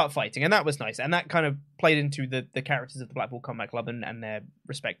then they start fighting, and that was nice. And that kind of played into the characters of the Blackpool Combat Club and their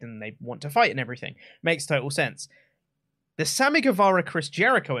respect, and they want to fight and everything. Makes total sense. The Sammy Guevara-Chris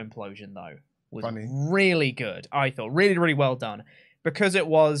Jericho implosion, though, was really good, I thought. Really, really well done. Because it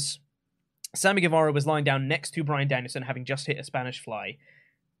was... Sammy Guevara was lying down next to Bryan Danielson, having just hit a Spanish Fly.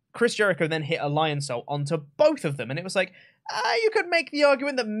 Chris Jericho then hit a Lion Soul onto both of them, and it was like, you could make the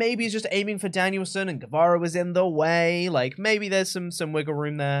argument that maybe he's just aiming for Danielson and Guevara was in the way. Like, maybe there's some wiggle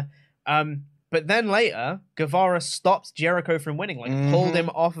room there. But then later, Guevara stopped Jericho from winning, like pulled him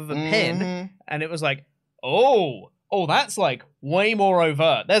off of a pin, and it was like, oh, that's like way more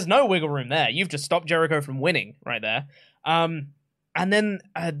overt. There's no wiggle room there. You've just stopped Jericho from winning right there. And then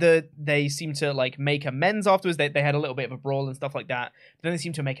they seemed to like make amends afterwards. They had a little bit of a brawl and stuff like that. But then they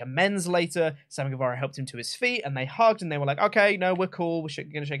seemed to make amends later. Sammy Guevara helped him to his feet, and they hugged, and they were like, okay, no, we're cool. We're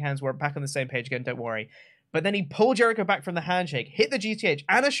going to shake hands. We're back on the same page again. Don't worry. But then he pulled Jericho back from the handshake, hit the GTH,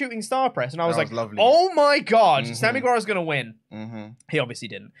 and a shooting star press. And I was like, lovely. Oh my God, Sammy Guevara's going to win. He obviously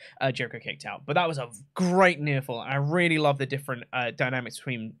didn't. Jericho kicked out. But that was a great near fall. I really love the different dynamics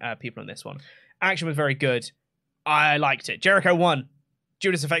between people in this one. Action was very good. I liked it. Jericho won.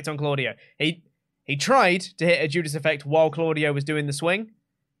 Judas Effect on Claudio. He tried to hit a Judas Effect while Claudio was doing the swing.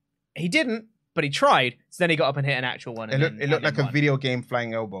 He didn't, but he tried. So then he got up and hit an actual one. It looked like a video game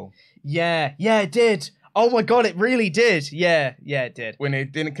flying elbow. Yeah, it did. Oh my God, it really did. Yeah, it did. When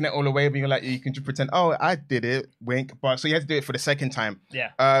it didn't connect all the way, but you're like, you can just pretend, oh, I did it, wink. But so you had to do it for the second time.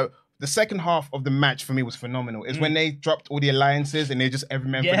 Yeah. The second half of the match for me was phenomenal. It's when they dropped all the alliances and they just every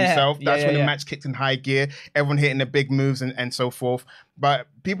man for himself. That's when the match kicked in high gear. Everyone hitting the big moves and so forth. But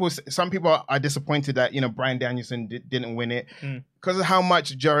some people are disappointed that Bryan Danielson didn't win it because of how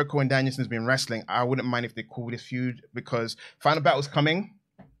much Jericho and Danielson's been wrestling. I wouldn't mind if they call this feud because Final Battle's coming.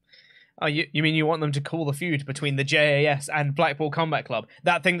 Oh, you mean you want them to call the feud between the JAS and Blackpool Combat Club?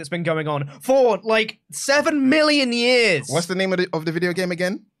 That thing that's been going on for like 7 million years. What's the name of the video game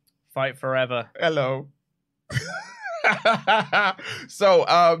again? Fight Forever. Hello.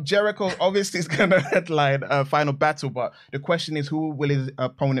 So Jericho obviously is going to headline Final Battle, but the question is, who will his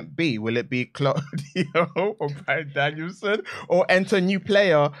opponent be? Will it be Claudio or Bryan Danielson, or enter a new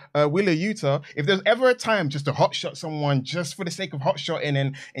player, Wheeler Yuta? If there's ever a time just to hotshot someone just for the sake of hotshotting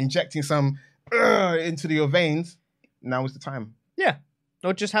and injecting some into your veins, now is the time. Yeah.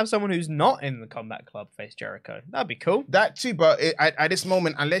 Or just have someone who's not in the Combat Club face Jericho. That'd be cool. That too, but at this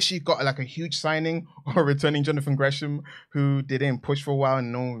moment, unless you've got like a huge signing or returning Jonathan Gresham who didn't push for a while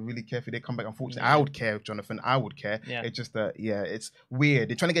and no one really cared if they come back, unfortunately, I would care, Jonathan. I would care. Yeah. It's just it's weird.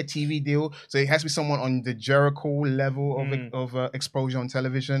 They're trying to get a TV deal, so it has to be someone on the Jericho level of exposure on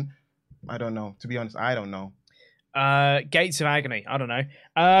television. I don't know. To be honest, I don't know. Gates of Agony. I don't know.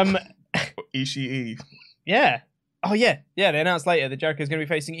 Ishii. Yeah. Oh, yeah. Yeah, they announced later that Jericho's going to be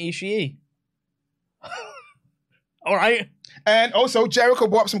facing Ishii. All right. And also, Jericho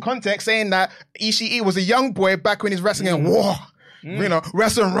brought up some context saying that Ishii was a young boy back when he's wrestling in war.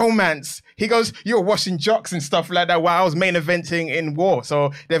 Wrestling romance. He goes, you were washing jocks and stuff like that while I was main eventing in war.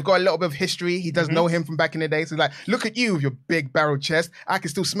 So they've got a little bit of history. He does know him from back in the day. So he's like, look at you with your big barrel chest. I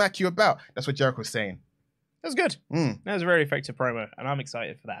can still smack you about. That's what Jericho's saying. That was good. That was a very effective promo, and I'm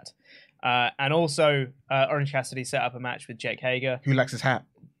excited for that. And also, Orange Cassidy set up a match with Jake Hager. Who likes his hat?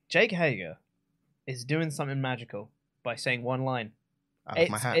 Jake Hager is doing something magical by saying one line. I like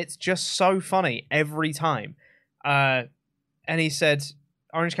my hat. It's just so funny every time. And he said,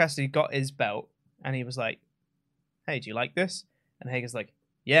 Orange Cassidy got his belt, and he was like, hey, do you like this? And Hager's like,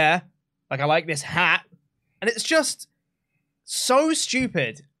 yeah, like I like this hat. And it's just so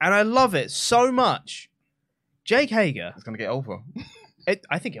stupid, and I love it so much. Jake Hager. It's going to get over.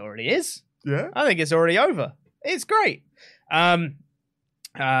 I think it already is. Yeah? I think it's already over. It's great. After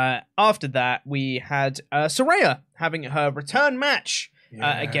that, we had Saraya having her return match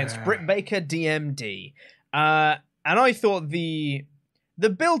against Britt Baker DMD. And I thought the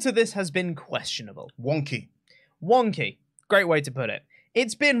build to this has been questionable. Wonky. Great way to put it.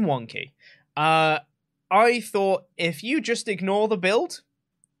 It's been wonky. I thought if you just ignore the build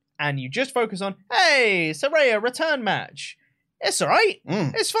and you just focus on, hey, Saraya return match, it's all right.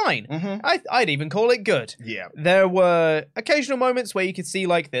 It's fine. I'd even call it good. Yeah. There were occasional moments where you could see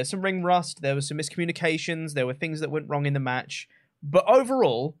like there's some ring rust, there was some miscommunications, there were things that went wrong in the match. But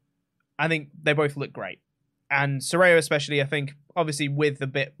overall, I think they both look great. And Saraya especially, I think, obviously with a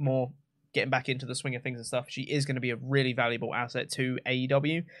bit more getting back into the swing of things and stuff. She is going to be a really valuable asset to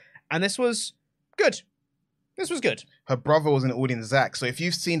AEW. And this was good. This was good. Her brother was in the audience, Zach. So if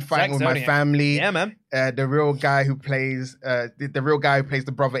you've seen Fighting with My Family, yeah, man. The real guy who plays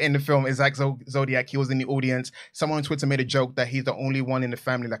the brother in the film is Zach Zodiac. He was in the audience. Someone on Twitter made a joke that he's the only one in the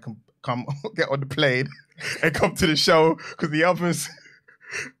family that can come get on the plane and come to the show because the others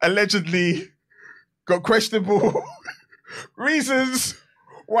allegedly got questionable reasons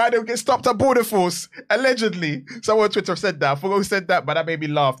why they'll get stopped at Border Force. Allegedly. Someone on Twitter said that. I forgot who said that, but that made me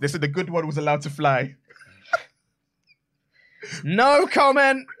laugh. They said the good one was allowed to fly. No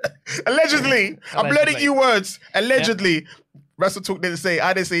comment. Allegedly. I'm letting you words. Allegedly. Wrestle Talk didn't say,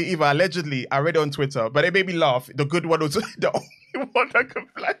 I didn't say either. Allegedly. I read it on Twitter, but it made me laugh. The good one was the only one that could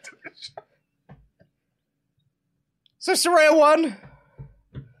fly to the show. So Saraya won.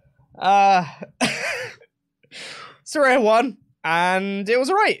 Saraya won, and it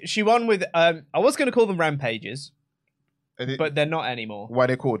was alright. She won with, I was going to call them rampages, but they're not anymore. Why are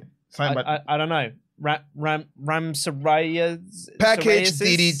they called? I don't know. Ram Saraya's Package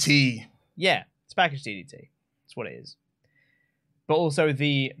DDT. Yeah, it's Package DDT. That's what it is. But also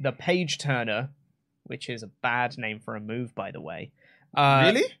the Page Turner, which is a bad name for a move, by the way.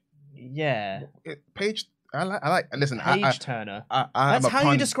 Really? Yeah. Page. I like. Listen, Page Turner. That's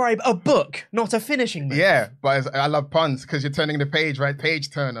how you describe a book, not a finishing move. Yeah, but I love puns because you're turning the page, right?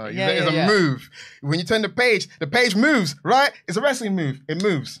 Page Turner. It's a move. When you turn the page moves, right? It's a wrestling move. It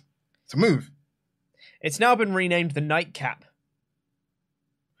moves. It's a move. It's now been renamed the Nightcap.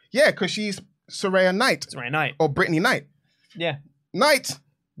 Yeah, because she's Saraya Knight. Saraya Knight. Or Brittany Knight. Yeah. Knight.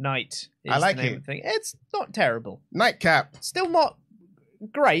 Knight. I like it. It's not terrible. Nightcap. Still not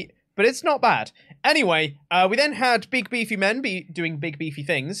great, but it's not bad. Anyway, we then had Big Beefy Men doing big beefy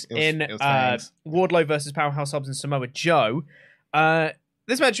things in Wardlow versus Powerhouse Hobbs and Samoa Joe.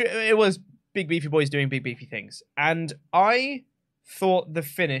 This match, it was Big Beefy Boys doing big beefy things. And I thought the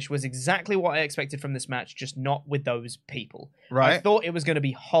finish was exactly what I expected from this match, just not with those people. Right. I thought it was going to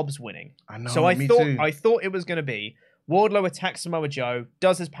be Hobbs winning. I know. So I thought it was going to be Wardlow attacks Samoa Joe,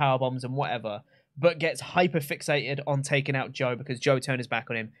 does his power bombs and whatever, but gets hyper fixated on taking out Joe because Joe turned his back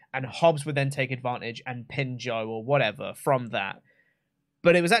on him, and Hobbs would then take advantage and pin Joe or whatever from that.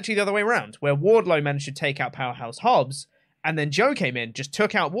 But it was actually the other way around, where Wardlow managed to take out Powerhouse Hobbs, and then Joe came in, just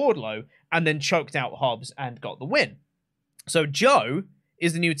took out Wardlow, and then choked out Hobbs and got the win. So Joe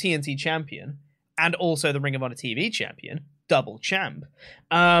is the new TNT champion and also the Ring of Honor TV champion, double champ,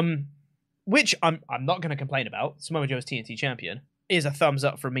 which I'm not going to complain about. Samoa Joe's TNT champion is a thumbs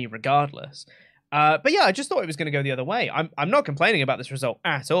up from me regardless. But yeah, I just thought it was going to go the other way. I'm not complaining about this result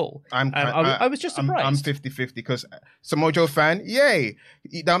at all. I was just surprised. I'm 50-50 because Samoa Joe fan, yay.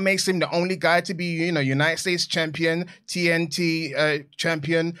 That makes him the only guy to be, United States champion, TNT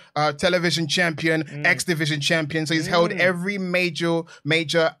champion, television champion, X Division champion. So he's held every major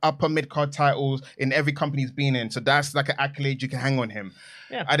upper mid-card titles in every company he's been in. So that's like an accolade you can hang on him.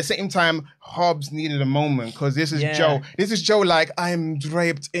 Yeah. At the same time, Hobbs needed a moment because this is Joe. This is Joe like, I'm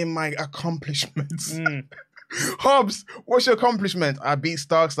draped in my accomplishments. Hobbs, what's your accomplishment? I beat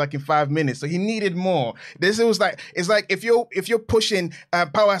Starks like in 5 minutes. So he needed more. It's like if you're pushing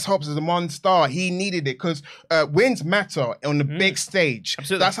Powerhouse Hobbs as a monster, he needed it because wins matter on the big stage.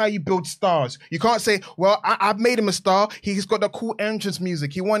 Absolutely. That's how you build stars. You can't say, well, I've made him a star. He's got the cool entrance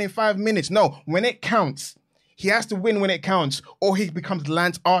music. He won in 5 minutes. No, when it counts, he has to win when it counts, or he becomes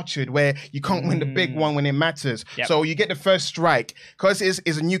Lance Archer, where you can't win the big one when it matters. Yep. So you get the first strike. Because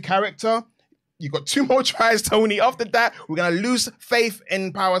it's a new character, you got 2 more tries, Tony. After that, we're going to lose faith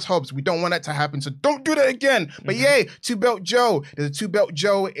in Powerhouse Hobbs. We don't want that to happen, so don't do that again. But yay, 2-belt Joe. There's a 2-belt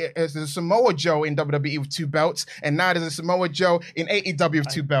Joe. There's a Samoa Joe in WWE with 2 belts, and now there's a Samoa Joe in AEW with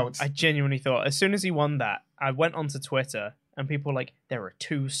 2 belts. I genuinely thought, as soon as he won that, I went onto Twitter, and people were like, there are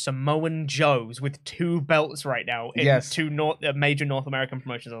 2 Samoan Joes with 2 belts right now in 2 major North American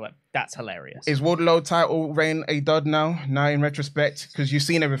promotions. I was like, that's hilarious. Is Wardlow title reign a dud now in retrospect? Because you've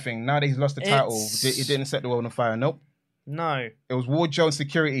seen everything. Now that he's lost the title, it didn't set the world on fire. Nope. No. It was Ward Joe and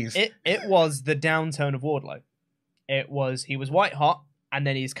Securities. It was the downturn of Wardlow. He was white hot, and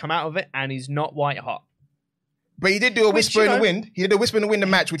then he's come out of it, and he's not white hot. But he did do a whisper in the wind. He did a whisper in the wind in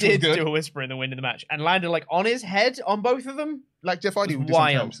the match, which was good. He did do a whisper in the wind in the match. And landed like on his head on both of them. Like Jeff Hardy would do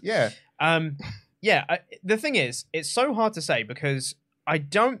wild. Sometimes. Yeah. The thing is, it's so hard to say because I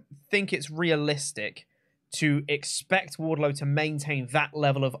don't think it's realistic to expect Wardlow to maintain that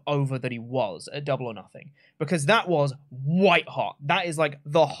level of over that he was at Double or Nothing. Because that was white hot. That is like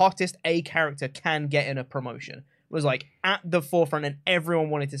the hottest a character can get in a promotion. It was like at the forefront and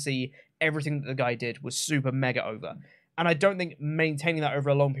everyone wanted to see everything that the guy did was super mega over. And I don't think maintaining that over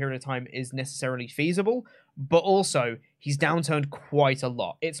a long period of time is necessarily feasible. But also, he's downturned quite a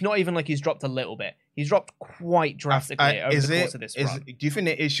lot. It's not even like he's dropped a little bit. He's dropped quite drastically over the course of this run. Do you think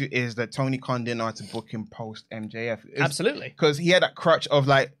the issue is that Tony Khan didn't know how to book him post MJF? Absolutely. Because he had that crutch of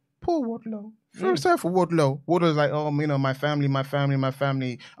like, poor Wardlow. Feel sorry for Wardlow. Wardlow's like, oh, my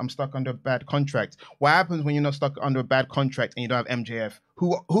family. I'm stuck under a bad contract. What happens when you're not stuck under a bad contract and you don't have MJF?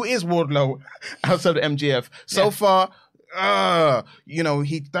 Who is Wardlow outside of MJF? So far,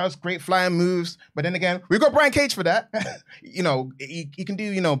 he does great flying moves, but then again, we got Brian Cage for that. He can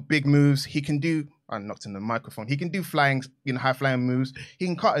do, big moves. He can do, I knocked in the microphone. He can do flying, high flying moves. He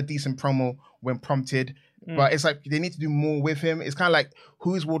can cut a decent promo when prompted. But it's like they need to do more with him. It's kind of like,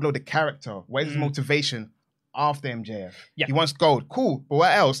 who's Wardlow the character? Where's his motivation after MJF? Yeah. He wants gold. Cool. But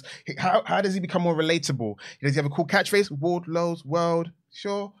what else? How does he become more relatable? Does he have a cool catchphrase? Wardlow's World?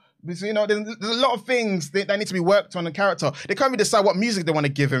 Sure. There's a lot of things that need to be worked on the character. They can't even decide what music they want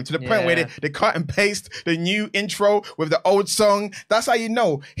to give him to the point where they cut and paste the new intro with the old song. That's how you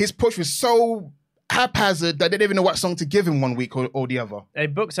know his push was so haphazard that they didn't even know what song to give him one week or the other. They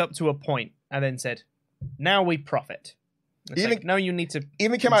booked up to a point and then said, now we profit. No, you need to.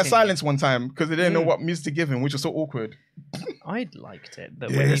 Even came out of silence one time because they didn't know what music to give him, which was so awkward. I liked it.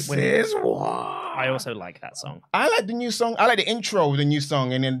 I also like that song. I like the new song. I like the intro of the new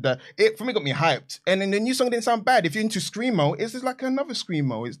song, and then it for me got me hyped. And then the new song didn't sound bad. If you're into screamo, it's just like another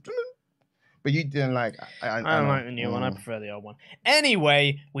screamo. It's. But you didn't like... I don't like the new one. I prefer the old one.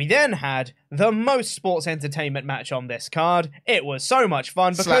 Anyway, we then had the most sports entertainment match on this card. It was so much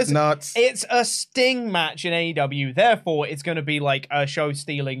fun because it's a Sting match in AEW. Therefore, it's going to be like a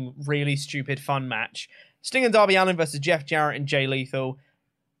show-stealing, really stupid fun match. Sting and Darby Allin versus Jeff Jarrett and Jay Lethal.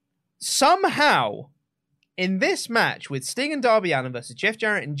 Somehow, in this match with Sting and Darby Allin versus Jeff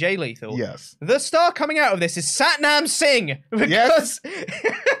Jarrett and Jay Lethal, the star coming out of this is Satnam Singh because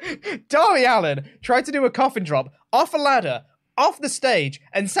Darby Allin tried to do a coffin drop off a ladder, off the stage,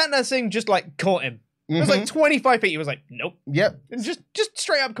 and Satnam Singh just like caught him. It was like 25 feet. He was like, nope. Yep. And just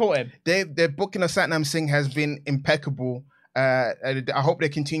straight up caught him. Their booking of Satnam Singh has been impeccable. I hope they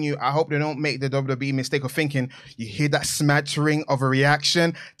continue. I hope they don't make the WWE mistake of thinking, you hear that smattering of a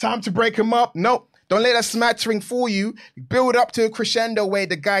reaction, time to break him up. Nope. Don't let that smattering fool you. Build up to a crescendo where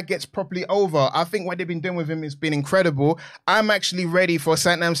the guy gets properly over. I think what they've been doing with him has been incredible. I'm actually ready for a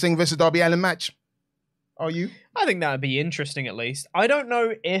Satnam Singh versus Darby Allin match. Are you? I think that would be interesting at least. I don't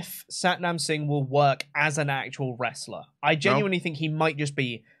know if Satnam Singh will work as an actual wrestler. I genuinely think he might just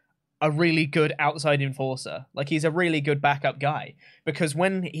be a really good outside enforcer. Like, he's a really good backup guy. Because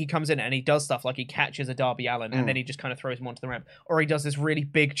when he comes in and he does stuff like he catches a Darby Allin and then he just kind of throws him onto the ramp, or he does this really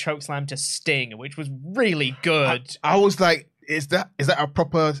big chokeslam to Sting, which was really good. I was like, is that a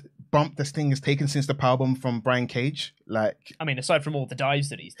proper bump that Sting has taken since the powerbomb from Brian Cage? Like, I mean, aside from all the dives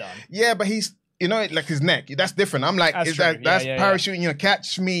that he's done. Yeah, but he's, like his neck. That's different. I'm like, that's parachuting,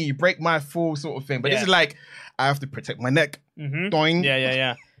 catch me, you break my fall sort of thing. But this is like, I have to protect my neck. Doing.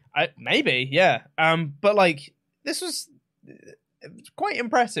 Yeah. Maybe, yeah. But like, this was quite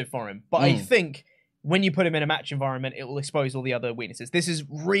impressive for him. But I think when you put him in a match environment, it will expose all the other weaknesses. This is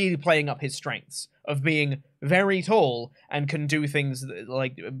really playing up his strengths of being very tall and can do things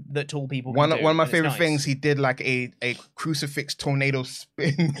that tall people can do. One of my favorite things, he did like a crucifix tornado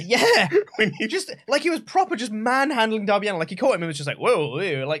spin. Yeah. When he was proper just manhandling Darby Allin. Like, he caught him and was just like,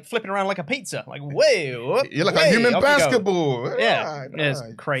 whoa, like flipping around like a pizza. Like, whoa. You're like a human basketball. Yeah. It's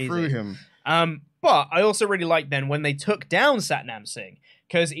crazy. Through him. But I also really liked then when they took down Satnam Singh,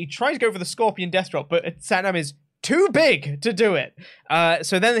 because he tried to go for the Scorpion Death Drop, but Satnam is too big to do it.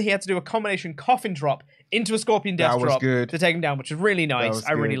 So then he had to do a combination coffin drop into a Scorpion Death Drop to take him down, which was really nice.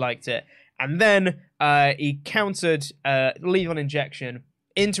 I really liked it. And then he countered Lethal Injection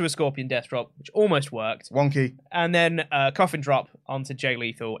into a Scorpion Death Drop, which almost worked. Wonky. And then coffin drop onto Jay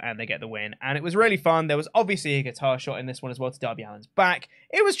Lethal, and they get the win. And it was really fun. There was obviously a guitar shot in this one as well to Darby Allin's back.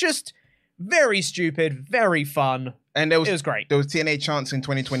 It was just very stupid, very fun. And it was great. There was TNA chants in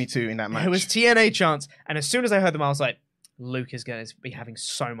 2022 in that match. It was TNA chants. And as soon as I heard them, I was like, Luke is going to be having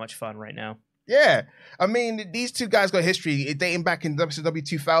so much fun right now. Yeah. I mean, these two guys got history dating back in WCW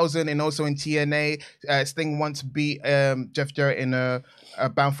 2000 and also in TNA. Sting once beat Jeff Jarrett in a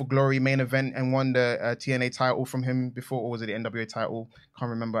Bound for Glory main event and won the TNA title from him before, or was it the NWA title? Can't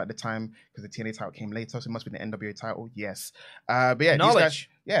remember at the time because the TNA title came later, so it must be the NWA title. Yes. But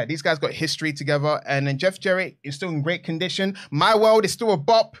yeah, these guys got history together. And then Jeff Jarrett is still in great condition. My World is still a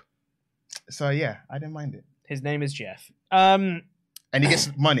bop. So yeah, I didn't mind it. His name is Jeff. And he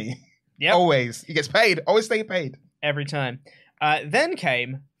gets money. Yep. Always. He gets paid. Always stay paid. Every time. Then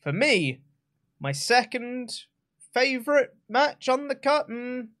came, for me, my second favorite match on the cut.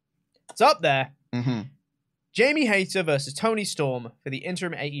 It's up there. Mm-hmm. Jamie Hayter versus Toni Storm for the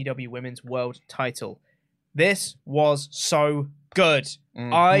interim AEW Women's World title. This was so good.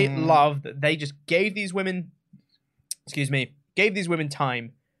 Mm-hmm. I love that they just gave these women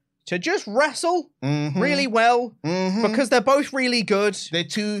time to just wrestle really well because they're both really good. They're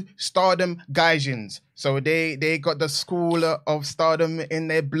two Stardom Gaijins. So they got the school of Stardom in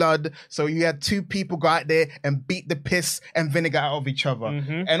their blood. So you had two people go out there and beat the piss and vinegar out of each other.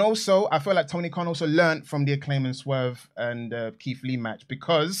 And also, I feel like Tony Khan also learned from the Acclaim and Swerve and Keith Lee match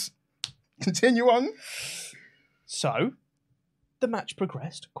because... Continue on. So, the match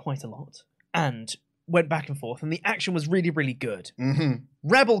progressed quite a lot and went back and forth, and the action was really, really good.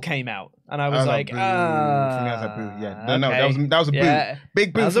 Rebel came out, and I was like, for me, I was like, boo. Yeah, no, okay. that was a boo.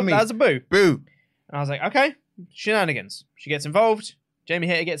 Big boo for me. That was a boo. Boo. And I was like, okay, shenanigans. She gets involved. Jamie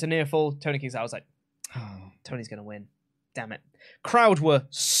Hayter gets a near fall. Tony kicks out. I was like, Tony's going to win. Damn it. Crowd were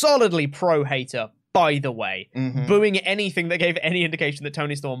solidly pro Hayter, by the way. Booing anything that gave any indication that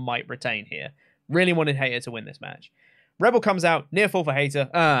Toni Storm might retain here. Really wanted Hayter to win this match. Rebel comes out. Near fall for Hayter.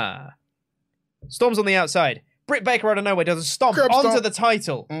 Storm's on the outside. Britt Baker out of nowhere does a stomp onto the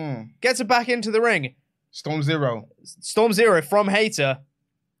title. Gets her back into the ring. Storm Zero from Hayter.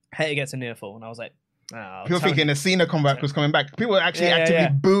 Hayter gets a near fall. And I was like, people thinking the Cena comeback was coming back. People were actually actively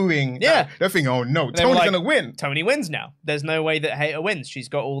booing. Yeah. They're thinking, oh no, Tony's going to win. Tony wins now. There's no way that Hayter wins. She's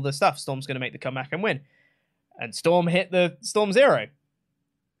got all the stuff. Storm's going to make the comeback and win. And Storm hit the Storm Zero.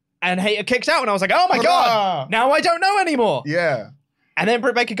 And Hayter kicks out. And I was like, oh my God. Now I don't know anymore. Yeah. And then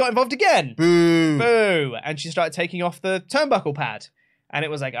Britt Baker got involved again. Boo. Boo. And she started taking off the turnbuckle pad. And it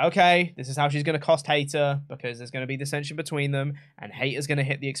was like, okay, this is how she's going to cost Hayter because there's going to be dissension between them. And Hayter's going to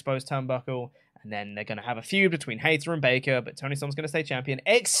hit the exposed turnbuckle. And then they're going to have a feud between Hayter and Baker. But Toni Storm's going to stay champion.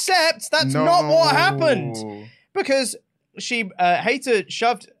 Except that's not what happened. Because Hayter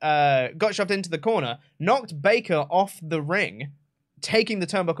got shoved into the corner, knocked Baker off the ring, taking the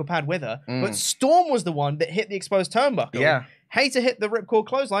turnbuckle pad with her. But Storm was the one that hit the exposed turnbuckle. Yeah. Hayter hit the ripcord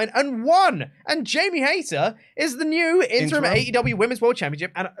clothesline and won. And Jamie Hayter is the new interim AEW Women's World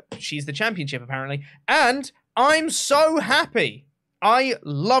Championship. And she's the championship, apparently. And I'm so happy. I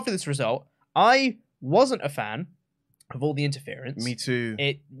loved this result. I wasn't a fan of all the interference. Me too.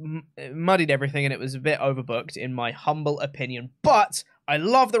 It muddied everything and it was a bit overbooked, in my humble opinion. But I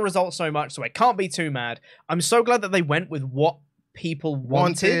love the result so much, so I can't be too mad. I'm so glad that they went with what people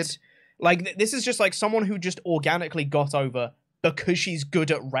wanted. Like, this is just like someone who just organically got over because she's good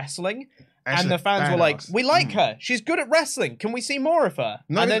at wrestling. And the fans were like, we like her. She's good at wrestling. Can we see more of her?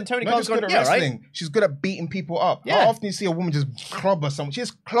 And then Tony Khan's good at wrestling. Right? She's good at beating people up. Yeah. How often you see a woman just clobber someone? She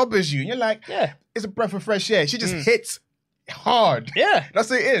just clobbers you. And you're like, it's a breath of fresh air. She just hits hard. Yeah.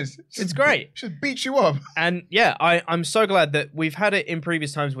 That's what it is. It's great. She just beats you up. And yeah, I'm so glad that we've had it in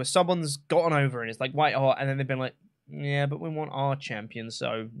previous times where someone's gotten over and it's like white hot, and then they've been like, yeah, but we want our champion,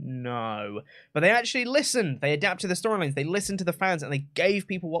 so no. But they actually listened. They adapted the storylines. They listened to the fans, and they gave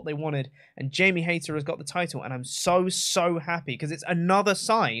people what they wanted. And Jamie Hayter has got the title, and I'm so, so happy because it's another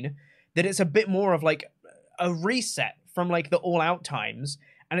sign that it's a bit more of like a reset from like the all-out times,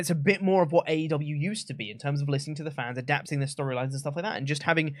 and it's a bit more of what AEW used to be in terms of listening to the fans, adapting the storylines and stuff like that, and just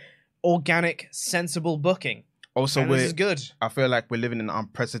having organic, sensible booking. Also, this is good. I feel like we're living in an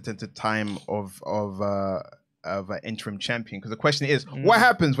unprecedented time of an interim champion, because the question is, what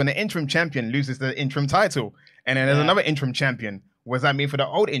happens when the interim champion loses the interim title and then there's another interim champion? What does that mean for the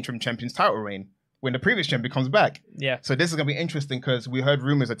old interim champion's title reign when the previous champion comes back? Yeah. So this is going to be interesting because we heard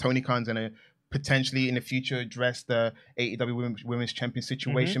rumors that Tony Khan's going to potentially in the future address the AEW women's champion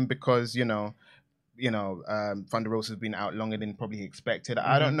situation because, Thunder Rosa has been out longer than probably expected.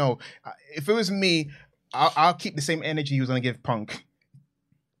 I don't know. If it was me, I'll keep the same energy he was going to give Punk.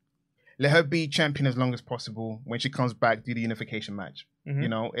 Let her be champion as long as possible. When she comes back, do the unification match.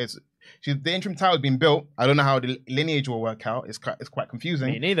 The interim title has been built. I don't know how the lineage will work out. It's quite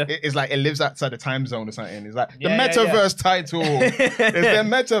confusing. Me neither. It's like it lives outside the time zone or something. It's like the metaverse title. It's their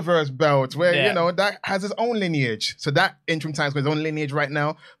metaverse belt where that has its own lineage. So that interim title has its own lineage right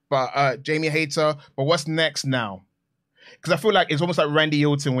now. But Jamie Hayter. But what's next now? Because I feel like it's almost like Randy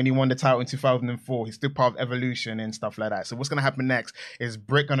Orton when he won the title in 2004. He's still part of Evolution and stuff like that. So what's going to happen next? Is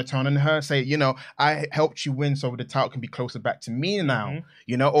Britt going to turn on her, say, I helped you win so the title can be closer back to me now,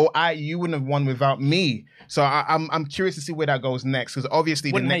 or you wouldn't have won without me. So I'm curious to see where that goes next, because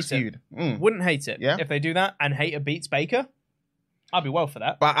obviously the next feud. Wouldn't hate it if they do that and Hayter beats Baker. I'd be well for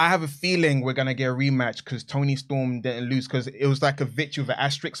that. But I have a feeling we're going to get a rematch because Toni Storm didn't lose, because it was like a victory with an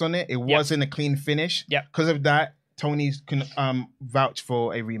asterisk on it. It wasn't a clean finish. Yeah. Because of that, Tony can vouch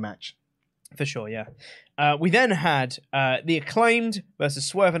for a rematch. For sure, yeah. We then had The Acclaimed versus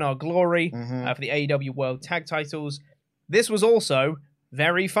Swerve in Our Glory for the AEW World Tag Titles. This was also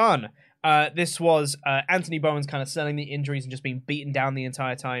very fun. This was Anthony Bowens kind of selling the injuries and just being beaten down the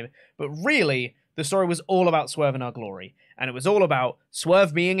entire time. But really, the story was all about Swerve in Our Glory. And it was all about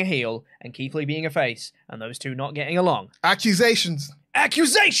Swerve being a heel and Keith Lee being a face, and those two not getting along. Accusations!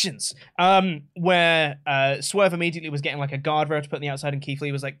 Where Swerve immediately was getting like a guardrail to put on the outside, and Keith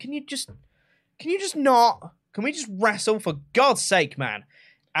Lee was like, Can you just not? Can we just wrestle, for God's sake, man?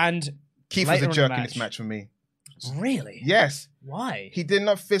 And Keith was a jerk in this match for me. Really? Yes. Why? He did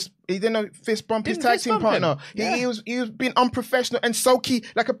not fist bump his tag team partner. He was being unprofessional and sulky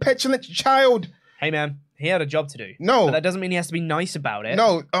like a petulant child. Hey man, he had a job to do. No. But that doesn't mean he has to be nice about it.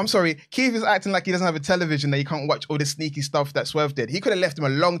 No, I'm sorry. Keith is acting like he doesn't have a television, that he can't watch all the sneaky stuff that Swerve did. He could have left him a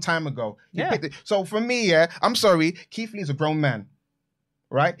long time ago. So for me, I'm sorry, Keith Lee is a grown man.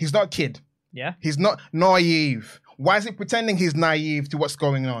 Right? He's not a kid. Yeah. He's not naive. Why is he pretending he's naive to what's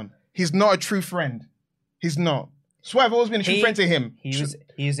going on? He's not a true friend. He's not. Swerve always been a true friend to him.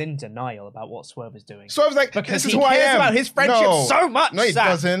 He's in denial about what Swerve is doing. Swerve's like, because this is who I am. He cares about his friendship so much. No, he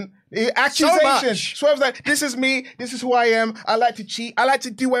doesn't. Accusations. So Swerve's like, this is me. This is who I am. I like to cheat. I like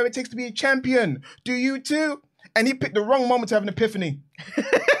to do whatever it takes to be a champion. Do you too? And he picked the wrong moment to have an epiphany.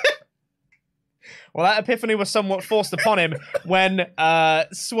 Well, that epiphany was somewhat forced upon him when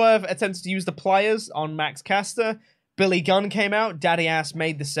Swerve attempted to use the pliers on Max Caster. Billy Gunn came out. Daddy Ass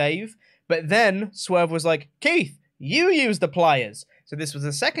made the save. But then Swerve was like, Keith, you use the pliers. So this was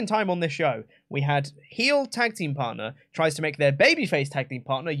the second time on this show we had heel tag team partner tries to make their babyface tag team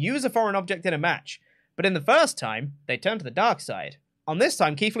partner use a foreign object in a match. But in the first time, they turned to the dark side. On this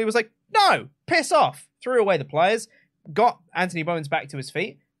time, Keith Lee was like, no, piss off. Threw away the pliers, got Anthony Bowens back to his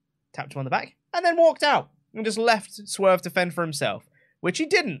feet, tapped him on the back, and then walked out and just left Swerve to fend for himself, which he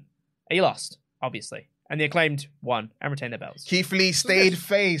didn't. He lost, obviously. And the Acclaimed won and retained their belts. Keith Lee stayed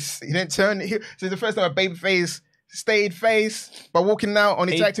face. He didn't turn. So the first time a babyface stayed face by walking out on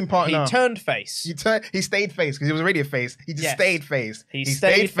his tag team partner. He turned face. He stayed face because he was already a face. He just stayed face. He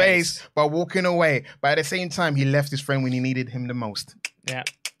stayed face by walking away. But at the same time, he left his friend when he needed him the most. Yeah.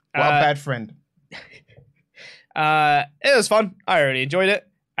 What a bad friend. It was fun. I really enjoyed it.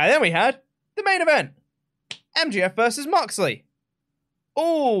 And then we had the main event. MJF versus Moxley.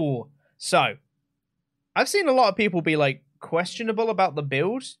 Oh, so I've seen a lot of people be like questionable about the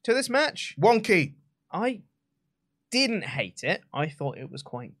build to this match. Wonky. I didn't hate it. I thought it was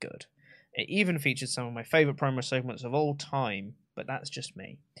quite good. It even featured some of my favorite promo segments of all time, but that's just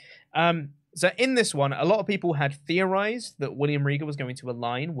me. So in this one, a lot of people had theorized that William Regal was going to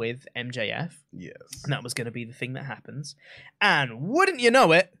align with MJF. Yes. And that was going to be the thing that happens. And wouldn't you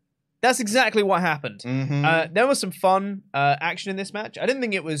know it, that's exactly what happened. Mm-hmm. There was some fun action in this match. I didn't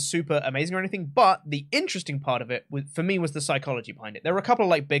think it was super amazing or anything, but the interesting part of it, for me, was the psychology behind it. There were a couple of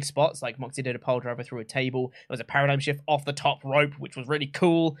like big spots, like Moxie did a pole driver through a table. There was a paradigm shift off the top rope, which was really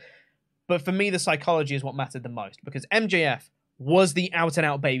cool. But for me, the psychology is what mattered the most, because MJF was the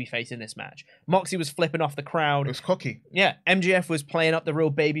out-and-out babyface in this match. Moxie was flipping off the crowd. It was cocky. Yeah, MJF was playing up the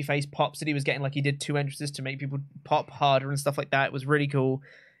real babyface pops that he was getting, like he did 2 entrances to make people pop harder and stuff like that. It was really cool.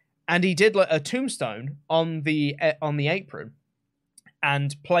 And he did like a tombstone on the apron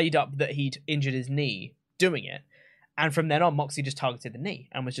and played up that he'd injured his knee doing it. And from then on, Moxie just targeted the knee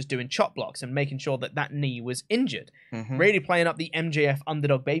and was just doing chop blocks and making sure that that knee was injured. Mm-hmm. Really playing up the MJF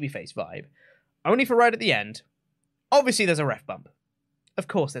underdog babyface vibe. Only for right at the end, obviously there's a ref bump. Of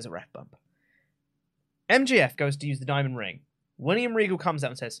course there's a ref bump. MJF goes to use the diamond ring. William Regal comes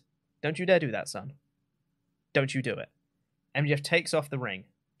out and says, "Don't you dare do that, son. Don't you do it." MJF takes off the ring,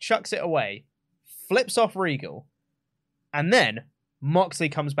 chucks it away, flips off Regal, and then Moxley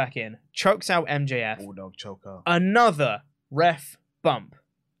comes back in, chokes out MJF. Bulldog choker. Another ref bump.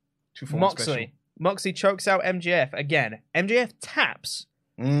 Moxley chokes out MJF again. MJF taps,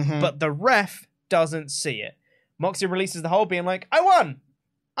 but the ref doesn't see it. Moxley releases the hold, being like, "I won!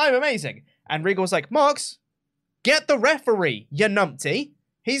 I'm amazing!" And Regal's like, "Mox, get the referee, you numpty.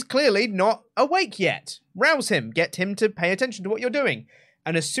 He's clearly not awake yet. Rouse him. Get him to pay attention to what you're doing."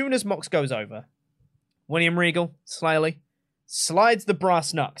 And as soon as Mox goes over, William Regal, slyly, slides the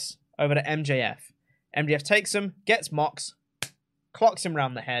brass knucks over to MJF. MJF takes him, gets Mox, clocks him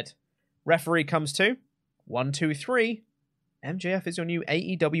round the head. Referee comes to. 1, 2, 3. MJF is your new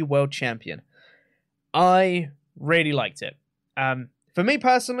AEW World Champion. I really liked it. For me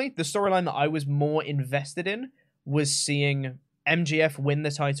personally, the storyline that I was more invested in was seeing MJF win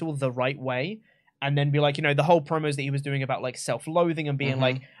the title the right way, and then be like, you know, the whole promos that he was doing about like self-loathing and being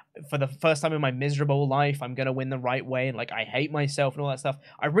like, for the first time in my miserable life, I'm going to win the right way. And like, I hate myself and all that stuff.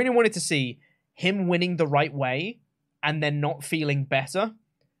 I really wanted to see him winning the right way and then not feeling better,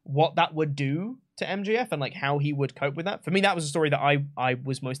 what that would do to MJF and like how he would cope with that. For me, that was a story that I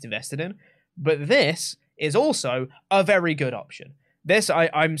was most invested in. But this is also a very good option. This,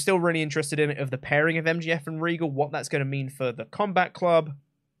 I'm still really interested in, of the pairing of MJF and Regal, what that's going to mean for the Combat Club.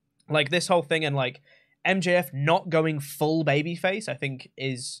 Like, this whole thing, and like MJF not going full babyface, I think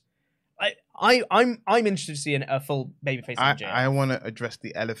is... I'm interested to see a full babyface MJF. I want to address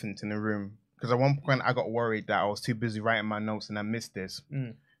the elephant in the room, because at one point I got worried that I was too busy writing my notes and I missed this.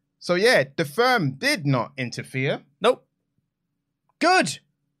 So yeah, the firm did not interfere. Nope. Good.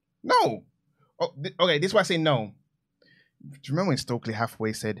 No. Oh, okay, this is why I say no. Do you remember when Stokely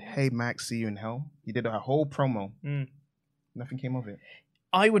Hathaway said, "Hey Max, see you in hell"? He did a whole promo. Nothing came of it.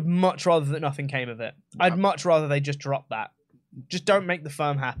 I would much rather that nothing came of it. I'd much rather they just drop that. Just don't make the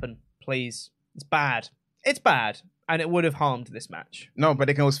firm happen, please. It's bad. It's bad. And it would have harmed this match. No, but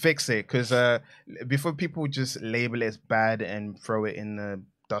they can always fix it, because before people just label it as bad and throw it in the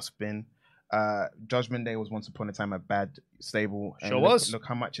dustbin, Judgment Day was once upon a time a bad stable. And look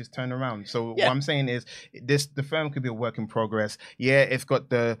how much it's turned around. So what I'm saying is, the firm could be a work in progress. Yeah, it's got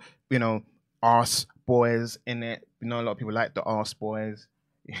the, arse boys in it. A lot of people like the arse boys.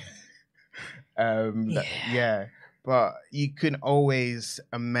 But you can always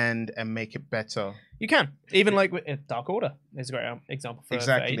amend and make it better. You can. Even like with Dark Order is a great example for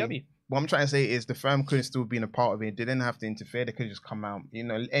AEW. What I'm trying to say is the firm could have still been a part of it. They didn't have to interfere. They could just come out.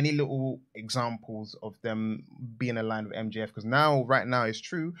 Any little examples of them being aligned with MJF. Because right now, it's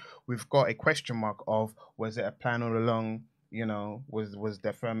true. We've got a question mark of, was it a plan all along? Was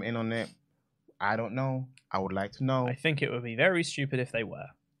the firm in on it? I don't know. I would like to know. I think it would be very stupid if they were.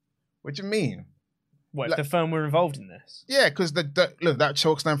 What do you mean? What, if the firm were involved in this? Yeah, because look, that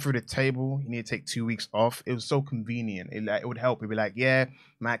chokeslam through the table, you need to take 2 weeks off. It was so convenient. It would help. It'd be like, yeah,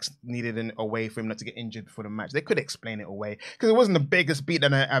 Max needed a way for him not to get injured before the match. They could explain it away, because it wasn't the biggest beat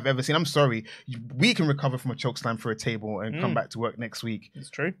that I've ever seen. I'm sorry. We can recover from a chokeslam through a table and come back to work next week. It's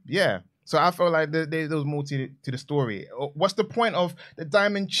true. Yeah. So I felt like there was more to the story. What's the point of the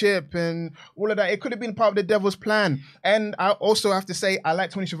diamond chip and all of that? It could have been part of the devil's plan. And I also have to say, I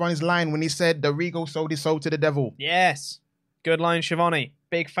like Tony Schiavone's line when he said, "The Regal sold his soul to the devil." Yes. Good line, Schiavone.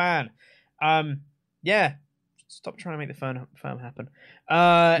 Big fan. Yeah. Stop trying to make the firm happen.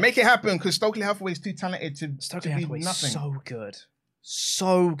 Make it happen, because Stokely Hathaway is too talented to be nothing. So good.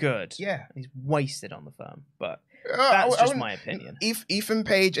 So good. Yeah. He's wasted on the firm, but... That's just my opinion. Ethan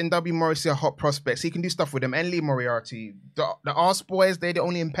Page and W. Morrissey are hot prospects. He can do stuff with them. And Lee Moriarty. The Arse Boys, they're the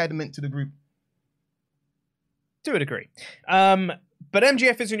only impediment to the group. To a degree. But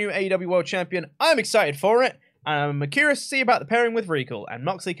MJF is your new AEW World Champion. I'm excited for it. I'm curious to see about the pairing with Regal. And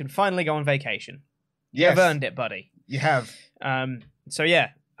Moxley can finally go on vacation. Yes. You've earned it, buddy. You have. So yeah.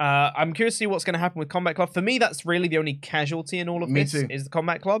 I'm curious to see what's going to happen with Combat Club. For me, that's really the only casualty in all of this is the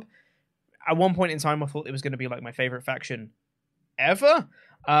Combat Club. At one point in time, I thought it was going to be like my favorite faction ever,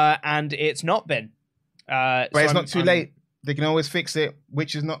 and it's not been. But it's not too late. They can always fix it,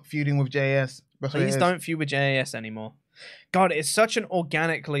 which is not feuding with JAS. Please don't feud with JAS anymore. God, it's such an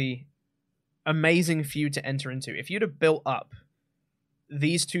organically amazing feud to enter into. If you'd have built up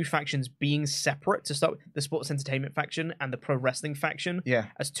these two factions being separate to start, the sports entertainment faction and the pro wrestling faction,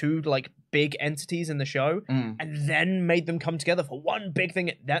 as two like big entities in the show, and then made them come together for one big thing.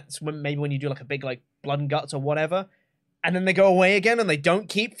 That's when you do like a big like Blood and Guts or whatever, and then they go away again and they don't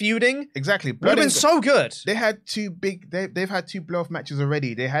keep feuding. Exactly. Would have been so good. They had they've had two blow-off matches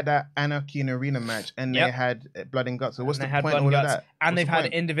already. They had that Anarchy in Arena match, and they had Blood and Guts. So what's the point of all of that? And they've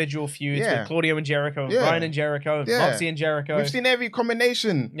had individual feuds with Claudio and Jericho, and Brian and Jericho, and Moxie and Jericho. We've seen every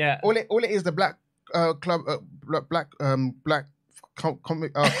combination. Yeah. All it is the Black Club, comedy, the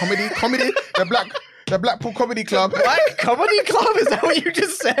Blackpool Comedy Club. Black Comedy Club? Is that what you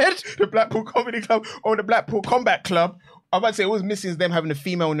just said? The Blackpool Comedy Club or the Blackpool Combat Club. I might say it was missing them having a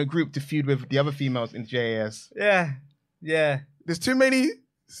female in the group to feud with the other females in JAS. Yeah. There's too many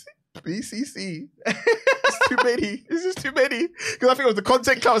BCC. It's too many. It's just too many. Because I think it was the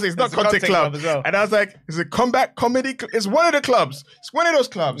Content Club. It's not Content Club as well. And I was like, it's a Combat Comedy Club. It's one of the clubs. It's one of those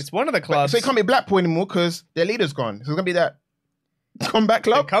clubs. It's one of the clubs. So it can't be Blackpool anymore because their leader's gone. So it's going to be that Combat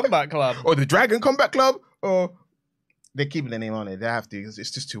Club? The Combat Club. Or the Dragon Combat Club? Or they're keeping the name on it. They have to.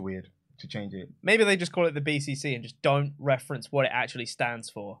 It's just too weird to change it. Maybe they just call it the BCC and just don't reference what it actually stands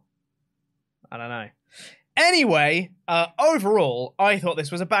for. I don't know. Anyway, overall, I thought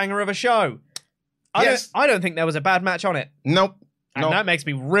this was a banger of a show. I don't think there was a bad match on it. Nope. And that makes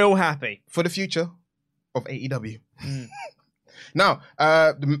me real happy. For the future of AEW. No,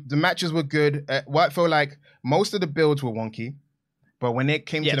 the matches were good. What I feel like most of the builds were wonky, but when it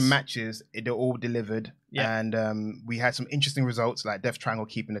came to the matches, they all delivered. Yeah. And we had some interesting results, like Death Triangle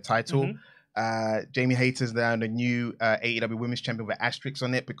keeping the title. Jamie Hayter's now the new AEW Women's Champion with asterisks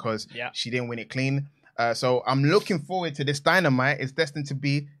on it because she didn't win it clean. So I'm looking forward to this Dynamite. It's destined to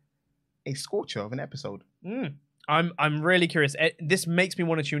be a scorcher of an episode. I'm really curious. This makes me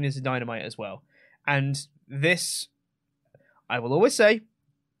want to tune into Dynamite as well. And this, I will always say,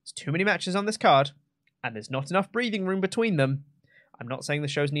 there's too many matches on this card, and there's not enough breathing room between them. I'm not saying the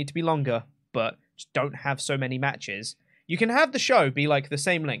shows need to be longer, but just don't have so many matches. You can have the show be like the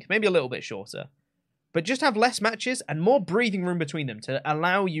same length, maybe a little bit shorter, but just have less matches and more breathing room between them to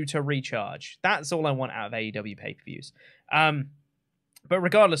allow you to recharge. That's all I want out of AEW pay-per-views. But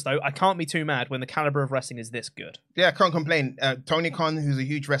regardless, though, I can't be too mad when the caliber of wrestling is this good. Yeah, I can't complain. Tony Khan, who's a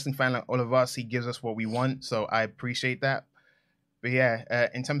huge wrestling fan like all of us, he gives us what we want, so I appreciate that. But yeah,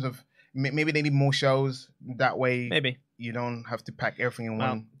 in terms of maybe they need more shows. That way, maybe you don't have to pack everything in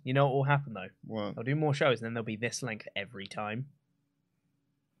one. You know what will happen, though? What? They'll do more shows, and then they'll be this length every time.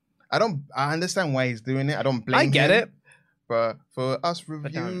 I understand why he's doing it. I don't blame him. I get it. But for us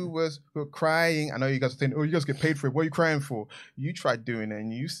reviewers who are crying, I know you guys are saying, oh, you guys get paid for it. What are you crying for? You try doing it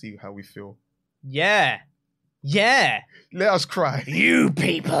and you see how we feel. Yeah. Yeah. Let us cry. You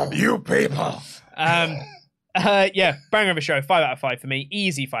people. You people. Yeah, banger of a show. 5 out of 5 for me.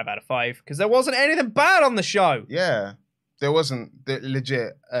 Easy 5 out of 5. Because there wasn't anything bad on the show. Yeah. There wasn't.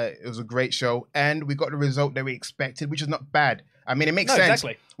 Legit. It was a great show. And we got the result that we expected, which is not bad. I mean, it makes sense.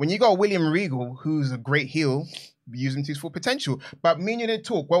 Exactly. When you got William Regal, who's a great heel, using his full potential. But me and you did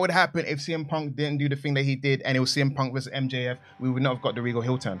talk. What would happen if CM Punk didn't do the thing that he did and it was CM Punk versus MJF? We would not have got the Regal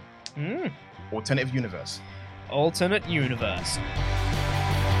heel turn. Alternative universe. Alternate universe.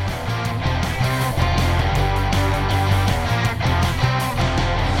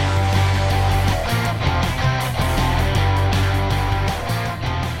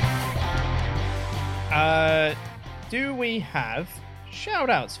 Do we have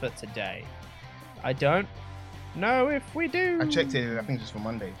shout-outs for today? I don't know if we do. I checked it. I think it's for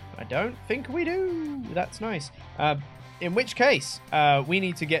Monday. I don't think we do. That's nice. In which case, we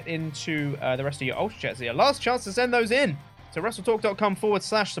need to get into the rest of your Ultra Chats. Your last chance to send those in to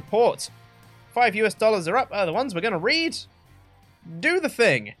WrestleTalk.com/support. $5 are up. The ones we're going to read. Do the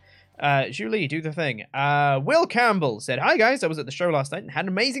thing. Julie, do the thing. Will Campbell said, hi guys, I was at the show last night and had an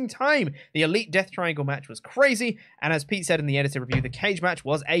amazing time. The Elite Death Triangle match was crazy, and as Pete said in the editor review, the cage match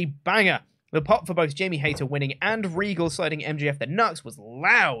was a banger. The pop for both Jamie Hayter winning and Regal sliding MJF the nuts was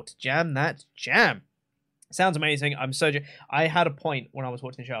loud. Jam that jam. Sounds amazing. I had a point when I was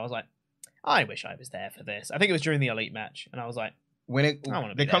watching the show, I was like, I wish I was there for this. I think it was during the Elite match, and I was like, they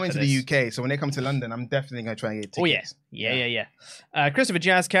come into the UK, so when they come to London, I'm definitely going to try and get tickets. Oh, yeah. Christopher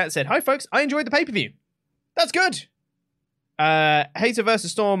Jazzcat said, hi, folks. I enjoyed the pay-per-view. That's good. Hayter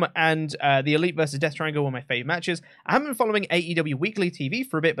versus Storm and the Elite versus Death Triangle were my favorite matches. I haven't been following AEW Weekly TV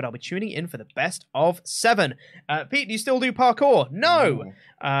for a bit, but I'll be tuning in for the best of 7. Pete, do you still do parkour? No.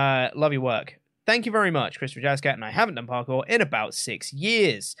 Love your work. Thank you very much, Christopher Jazzcat, and I haven't done parkour in about 6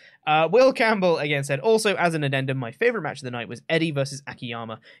 years. Will Campbell again said, also as an addendum, my favorite match of the night was Eddie versus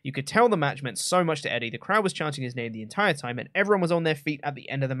Akiyama. You could tell the match meant so much to Eddie. The crowd was chanting his name the entire time, and everyone was on their feet at the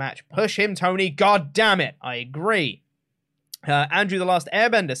end of the match. Push him, Tony. God damn it. I agree. Andrew the Last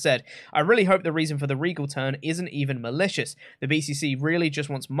Airbender said, I really hope the reason for the Regal turn isn't even malicious. The BCC really just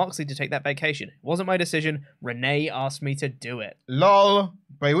wants Moxley to take that vacation. It wasn't my decision. Renee asked me to do it. Lol.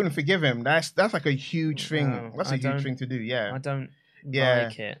 But he wouldn't forgive him. That's like a huge thing. No, that's a huge thing to do, yeah. I don't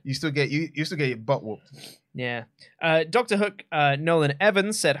like it. You still get your butt whooped. Yeah. Dr. Hook Nolan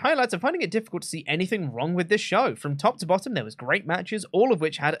Evans said, highlights, I'm finding it difficult to see anything wrong with this show. From top to bottom, there was great matches, all of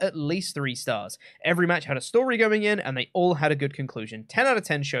which had at least 3 stars. Every match had a story going in, and they all had a good conclusion. 10 out of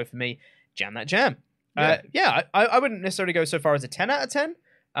 10 show for me. Jam that jam. I wouldn't necessarily go so far as a 10 out of 10,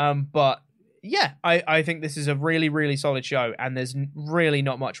 but yeah, I think this is a really, really solid show, and there's really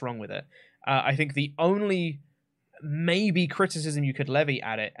not much wrong with it. I think the only maybe criticism you could levy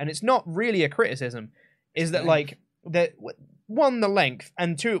at it, and it's not really a criticism, is that like that one, the length,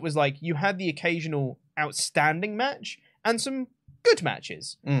 and 2, it was like you had the occasional outstanding match and some good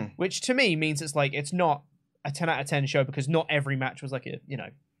matches, which to me means it's like it's not a 10 out of 10 show because not every match was like a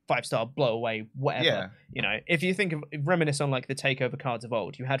 5-star blow away whatever. Yeah. If you think of reminisce on like the takeover cards of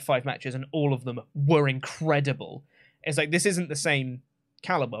old, you had 5 matches and all of them were incredible. It's like this isn't the same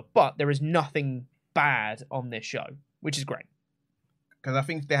caliber, but there is nothing bad on this show, which is great. Because I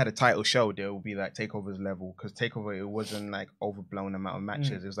think if they had a title show, there would be like Takeover's level. Because Takeover, it wasn't like overblown amount of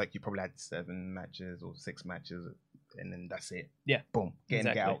matches. It was like you probably had 7 matches or 6 matches. and then that's it. Yeah. Boom. Get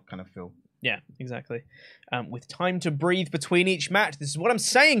in, get out kind of feel. Yeah, exactly. With time to breathe between each match. This is what I'm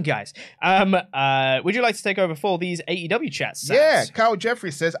saying, guys. Would you like to take over for these AEW chats? Sats? Yeah, Kyle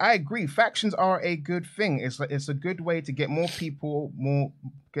Jeffrey says, I agree. Factions are a good thing. It's a good way to get more people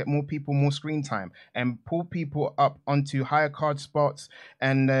more screen time and pull people up onto higher card spots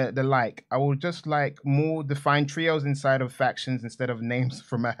and the like. I would just like more defined trios inside of factions instead of names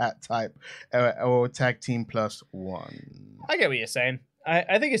from a hat type or tag team plus one. I get what you're saying.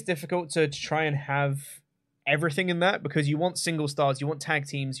 I think it's difficult to try and have everything in that because you want single stars, you want tag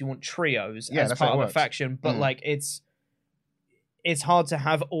teams, you want trios as part of a faction, but like it's hard to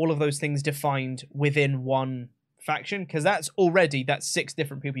have all of those things defined within one faction because that's 6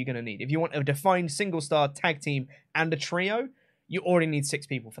 different people you're going to need. If you want a defined single star tag team and a trio, you already need 6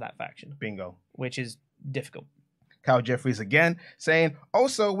 people for that faction. Bingo. Which is difficult. Kyle Jeffries again saying,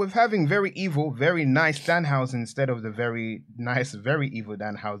 also with having very evil, very nice Danhausen instead of the very nice, very evil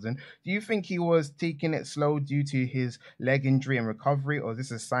Danhausen, do you think he was taking it slow due to his leg injury and recovery, or is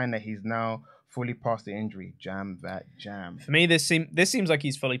this a sign that he's now fully past the injury? Jam that jam. For me, this seems like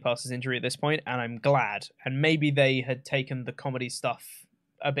he's fully past his injury at this point, and I'm glad. And maybe they had taken the comedy stuff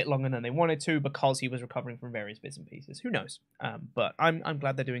a bit longer than they wanted to because he was recovering from various bits and pieces. Who knows? But I'm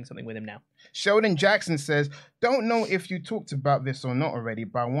glad they're doing something with him now. Sheldon Jackson says, don't know if you talked about this or not already,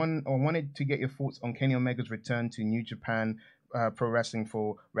 but I wanted to get your thoughts on Kenny Omega's return to New Japan Pro Wrestling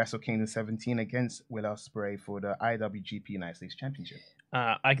for Wrestle Kingdom 17 against Will Ospreay for the IWGP United States Championship.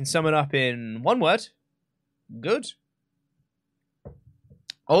 I can sum it up in one word. Good.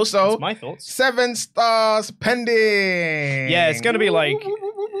 Also, that's my thoughts. 7 stars pending. Yeah, it's going to be like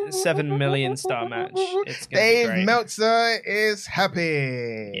 7 million star match. It's gonna Dave be great. Meltzer is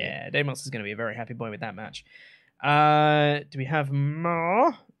happy. Yeah, Dave Meltzer's going to be a very happy boy with that match. Do we have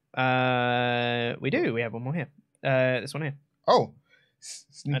more? We do. We have one more here. This one here. Oh.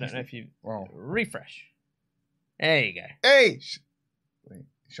 I don't know if you... Refresh. There you go. Hey! Wait,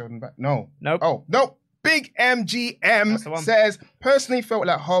 showed him back? No. Nope. Oh, nope. Big MGM says, personally felt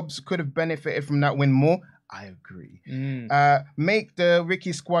like Hobbs could have benefited from that win more. I agree. Make the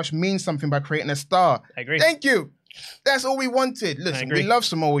Ricky Squash mean something by creating a star. I agree. Thank you. That's all we wanted. Listen, we love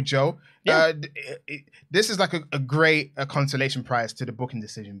Samoa Joe. Yeah. This is like a great consolation prize to the booking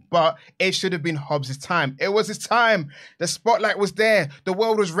decision, but it should have been Hobbs' time. It was his time. The spotlight was there. The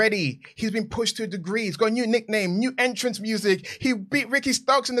world was ready. He's been pushed to a degree. He's got a new nickname, new entrance music. He beat Ricky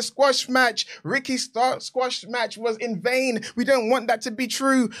Starks in the squash match. Ricky Starks squash match was in vain. We don't want that to be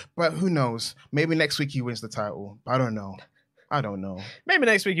true, but who knows? Maybe next week he wins the title. I don't know. Maybe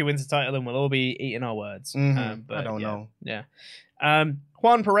next week he wins the title and we'll all be eating our words. But I don't know. Yeah.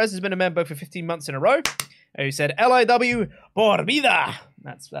 Juan Perez has been a member for 15 months in a row. Who said LIW por vida.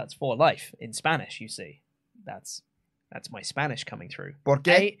 That's for life in Spanish, you see. That's my Spanish coming through. ¿Por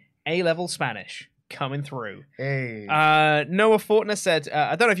qué? A-level Spanish coming through. Hey. Noah Fortner said,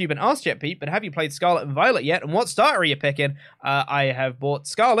 I don't know if you've been asked yet, Pete, but have you played Scarlet and Violet yet? And what starter are you picking? I have bought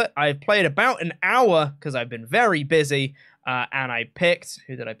Scarlet. I've played about an hour because I've been very busy. And I picked...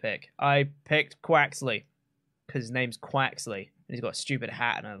 Who did I pick? I picked Quaxley because his name's Quaxley. And he's got a stupid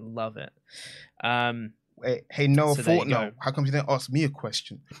hat and I love it. Hey, Noah Fortner, how come you didn't ask me a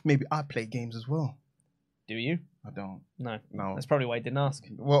question? Maybe I play games as well. Do you? I don't. No. That's probably why I didn't ask.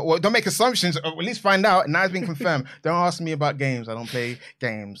 Well, don't make assumptions. At least find out. Now it's been confirmed. Don't ask me about games. I don't play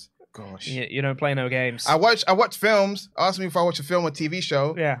games. Gosh. You don't play no games. I watch films. Ask me if I watch a film or TV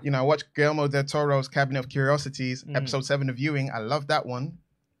show. Yeah. I watch Guillermo del Toro's Cabinet of Curiosities, episode 7 of Viewing. I love that one.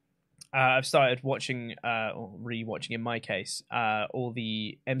 I've started watching, or re-watching in my case, all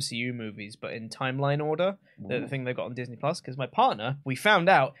the MCU movies, but in timeline order. The thing they've got on Disney Plus, because my partner, we found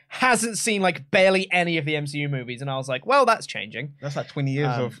out, hasn't seen like barely any of the MCU movies, and I was like, well, that's changing. That's like 20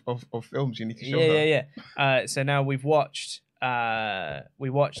 years of films you need to show them. Yeah. So now we watched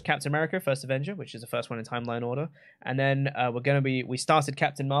Captain America: First Avenger, which is the first one in timeline order, and then we started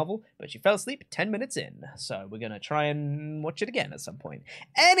Captain Marvel, but she fell asleep 10 minutes in, so we're gonna try and watch it again at some point.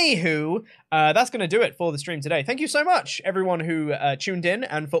 Anywho, that's gonna do it for the stream today. Thank you so much, everyone who tuned in,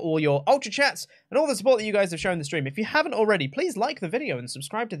 and for all your Ultra Chats and all the support that you guys have shown the stream. If you haven't already, please like the video and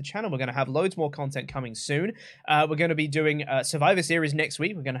subscribe to the channel. We're gonna have loads more content coming soon. We're gonna be doing Survivor Series next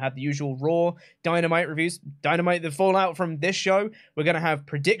week. We're gonna have the usual Raw, Dynamite reviews, Dynamite, the fallout from this show. We're going to have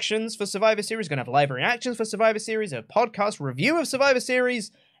predictions for Survivor Series. We're going to have live reactions for Survivor Series, a podcast review of Survivor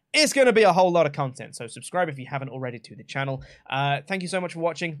Series. It's going to be a whole lot of content. So subscribe if you haven't already to the channel. Thank you so much for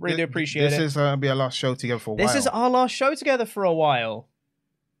watching. Really appreciate it. This is going to be our last show together for a while. This is our last show together for a while.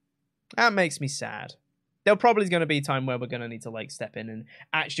 That makes me sad. There'll probably going to be a time where we're going to need to like step in and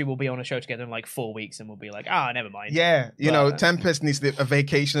actually we'll be on a show together in like 4 weeks and we'll be like, never mind. Yeah, Tempest needs a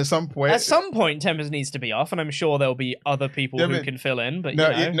vacation at some point. At some point, Tempest needs to be off, and I'm sure there'll be other people who can fill in. But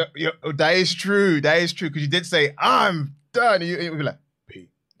that is true. That is true because you did say I'm done. You'll be like, Pete,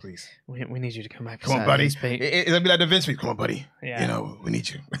 please. We need you to come back. Come on, buddy. It'll be like the Vince speech. Come on, buddy. Yeah. We need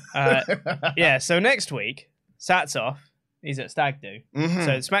you. So next week, Sat's off. He's at Stag Do. Mm-hmm.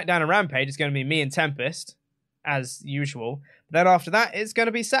 So SmackDown and Rampage is going to be me and Tempest, as usual. But then after that, it's going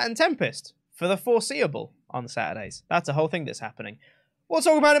to be Sat and Tempest for the foreseeable on Saturdays. That's a whole thing that's happening. We'll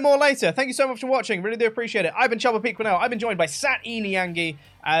talk about it more later. Thank you so much for watching. Really do appreciate it. I've been Chubba Pete Quinnell. I've been joined by Sat Iniangi.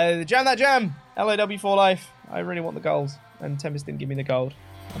 Jam That Jam. LAW for life. I really want the gold. And Tempest didn't give me the gold.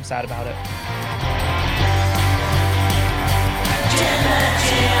 I'm sad about it. Jam That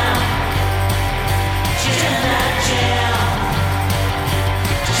Jam. Jam That Jam.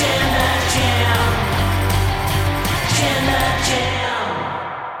 Jam That Jam. Jam That Jam.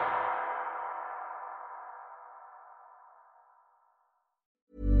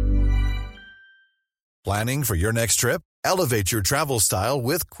 Planning for your next trip? Elevate your travel style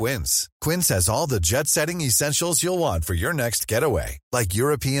with Quince. Quince has all the jet-setting essentials you'll want for your next getaway, like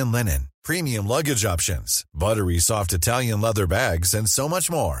European linen, premium luggage options, buttery soft Italian leather bags, and so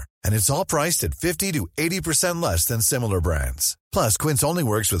much more. And it's all priced at 50 to 80% less than similar brands. Plus, Quince only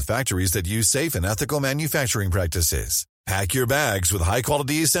works with factories that use safe and ethical manufacturing practices. Pack your bags with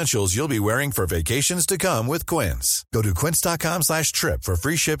high-quality essentials you'll be wearing for vacations to come with Quince. Go to quince.com/trip for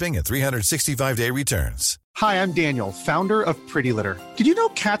free shipping and 365-day returns. Hi, I'm Daniel, founder of Pretty Litter. Did you know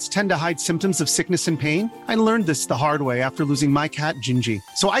cats tend to hide symptoms of sickness and pain? I learned this the hard way after losing my cat, Gingy.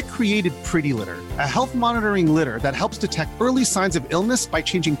 So I created Pretty Litter, a health monitoring litter that helps detect early signs of illness by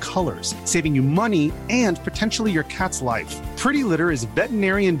changing colors, saving you money and potentially your cat's life. Pretty Litter is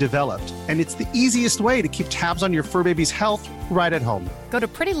veterinarian developed, and it's the easiest way to keep tabs on your fur baby's health right at home. Go to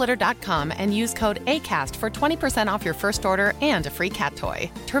prettylitter.com and use code ACAST for 20% off your first order and a free cat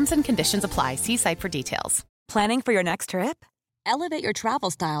toy. Terms and conditions apply. See site for details. Planning for your next trip? Elevate your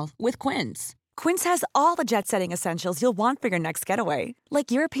travel style with Quince. Quince has all the jet-setting essentials you'll want for your next getaway,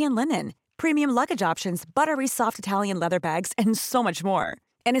 like European linen, premium luggage options, buttery soft Italian leather bags, and so much more.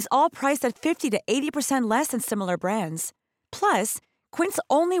 And is all priced at 50 to 80% less than similar brands. Plus, Quince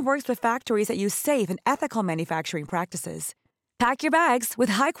only works with factories that use safe and ethical manufacturing practices. Pack your bags with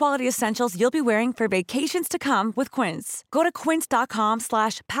high-quality essentials you'll be wearing for vacations to come with Quince. Go to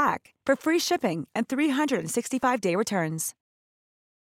quince.com/pack for free shipping and 365-day returns.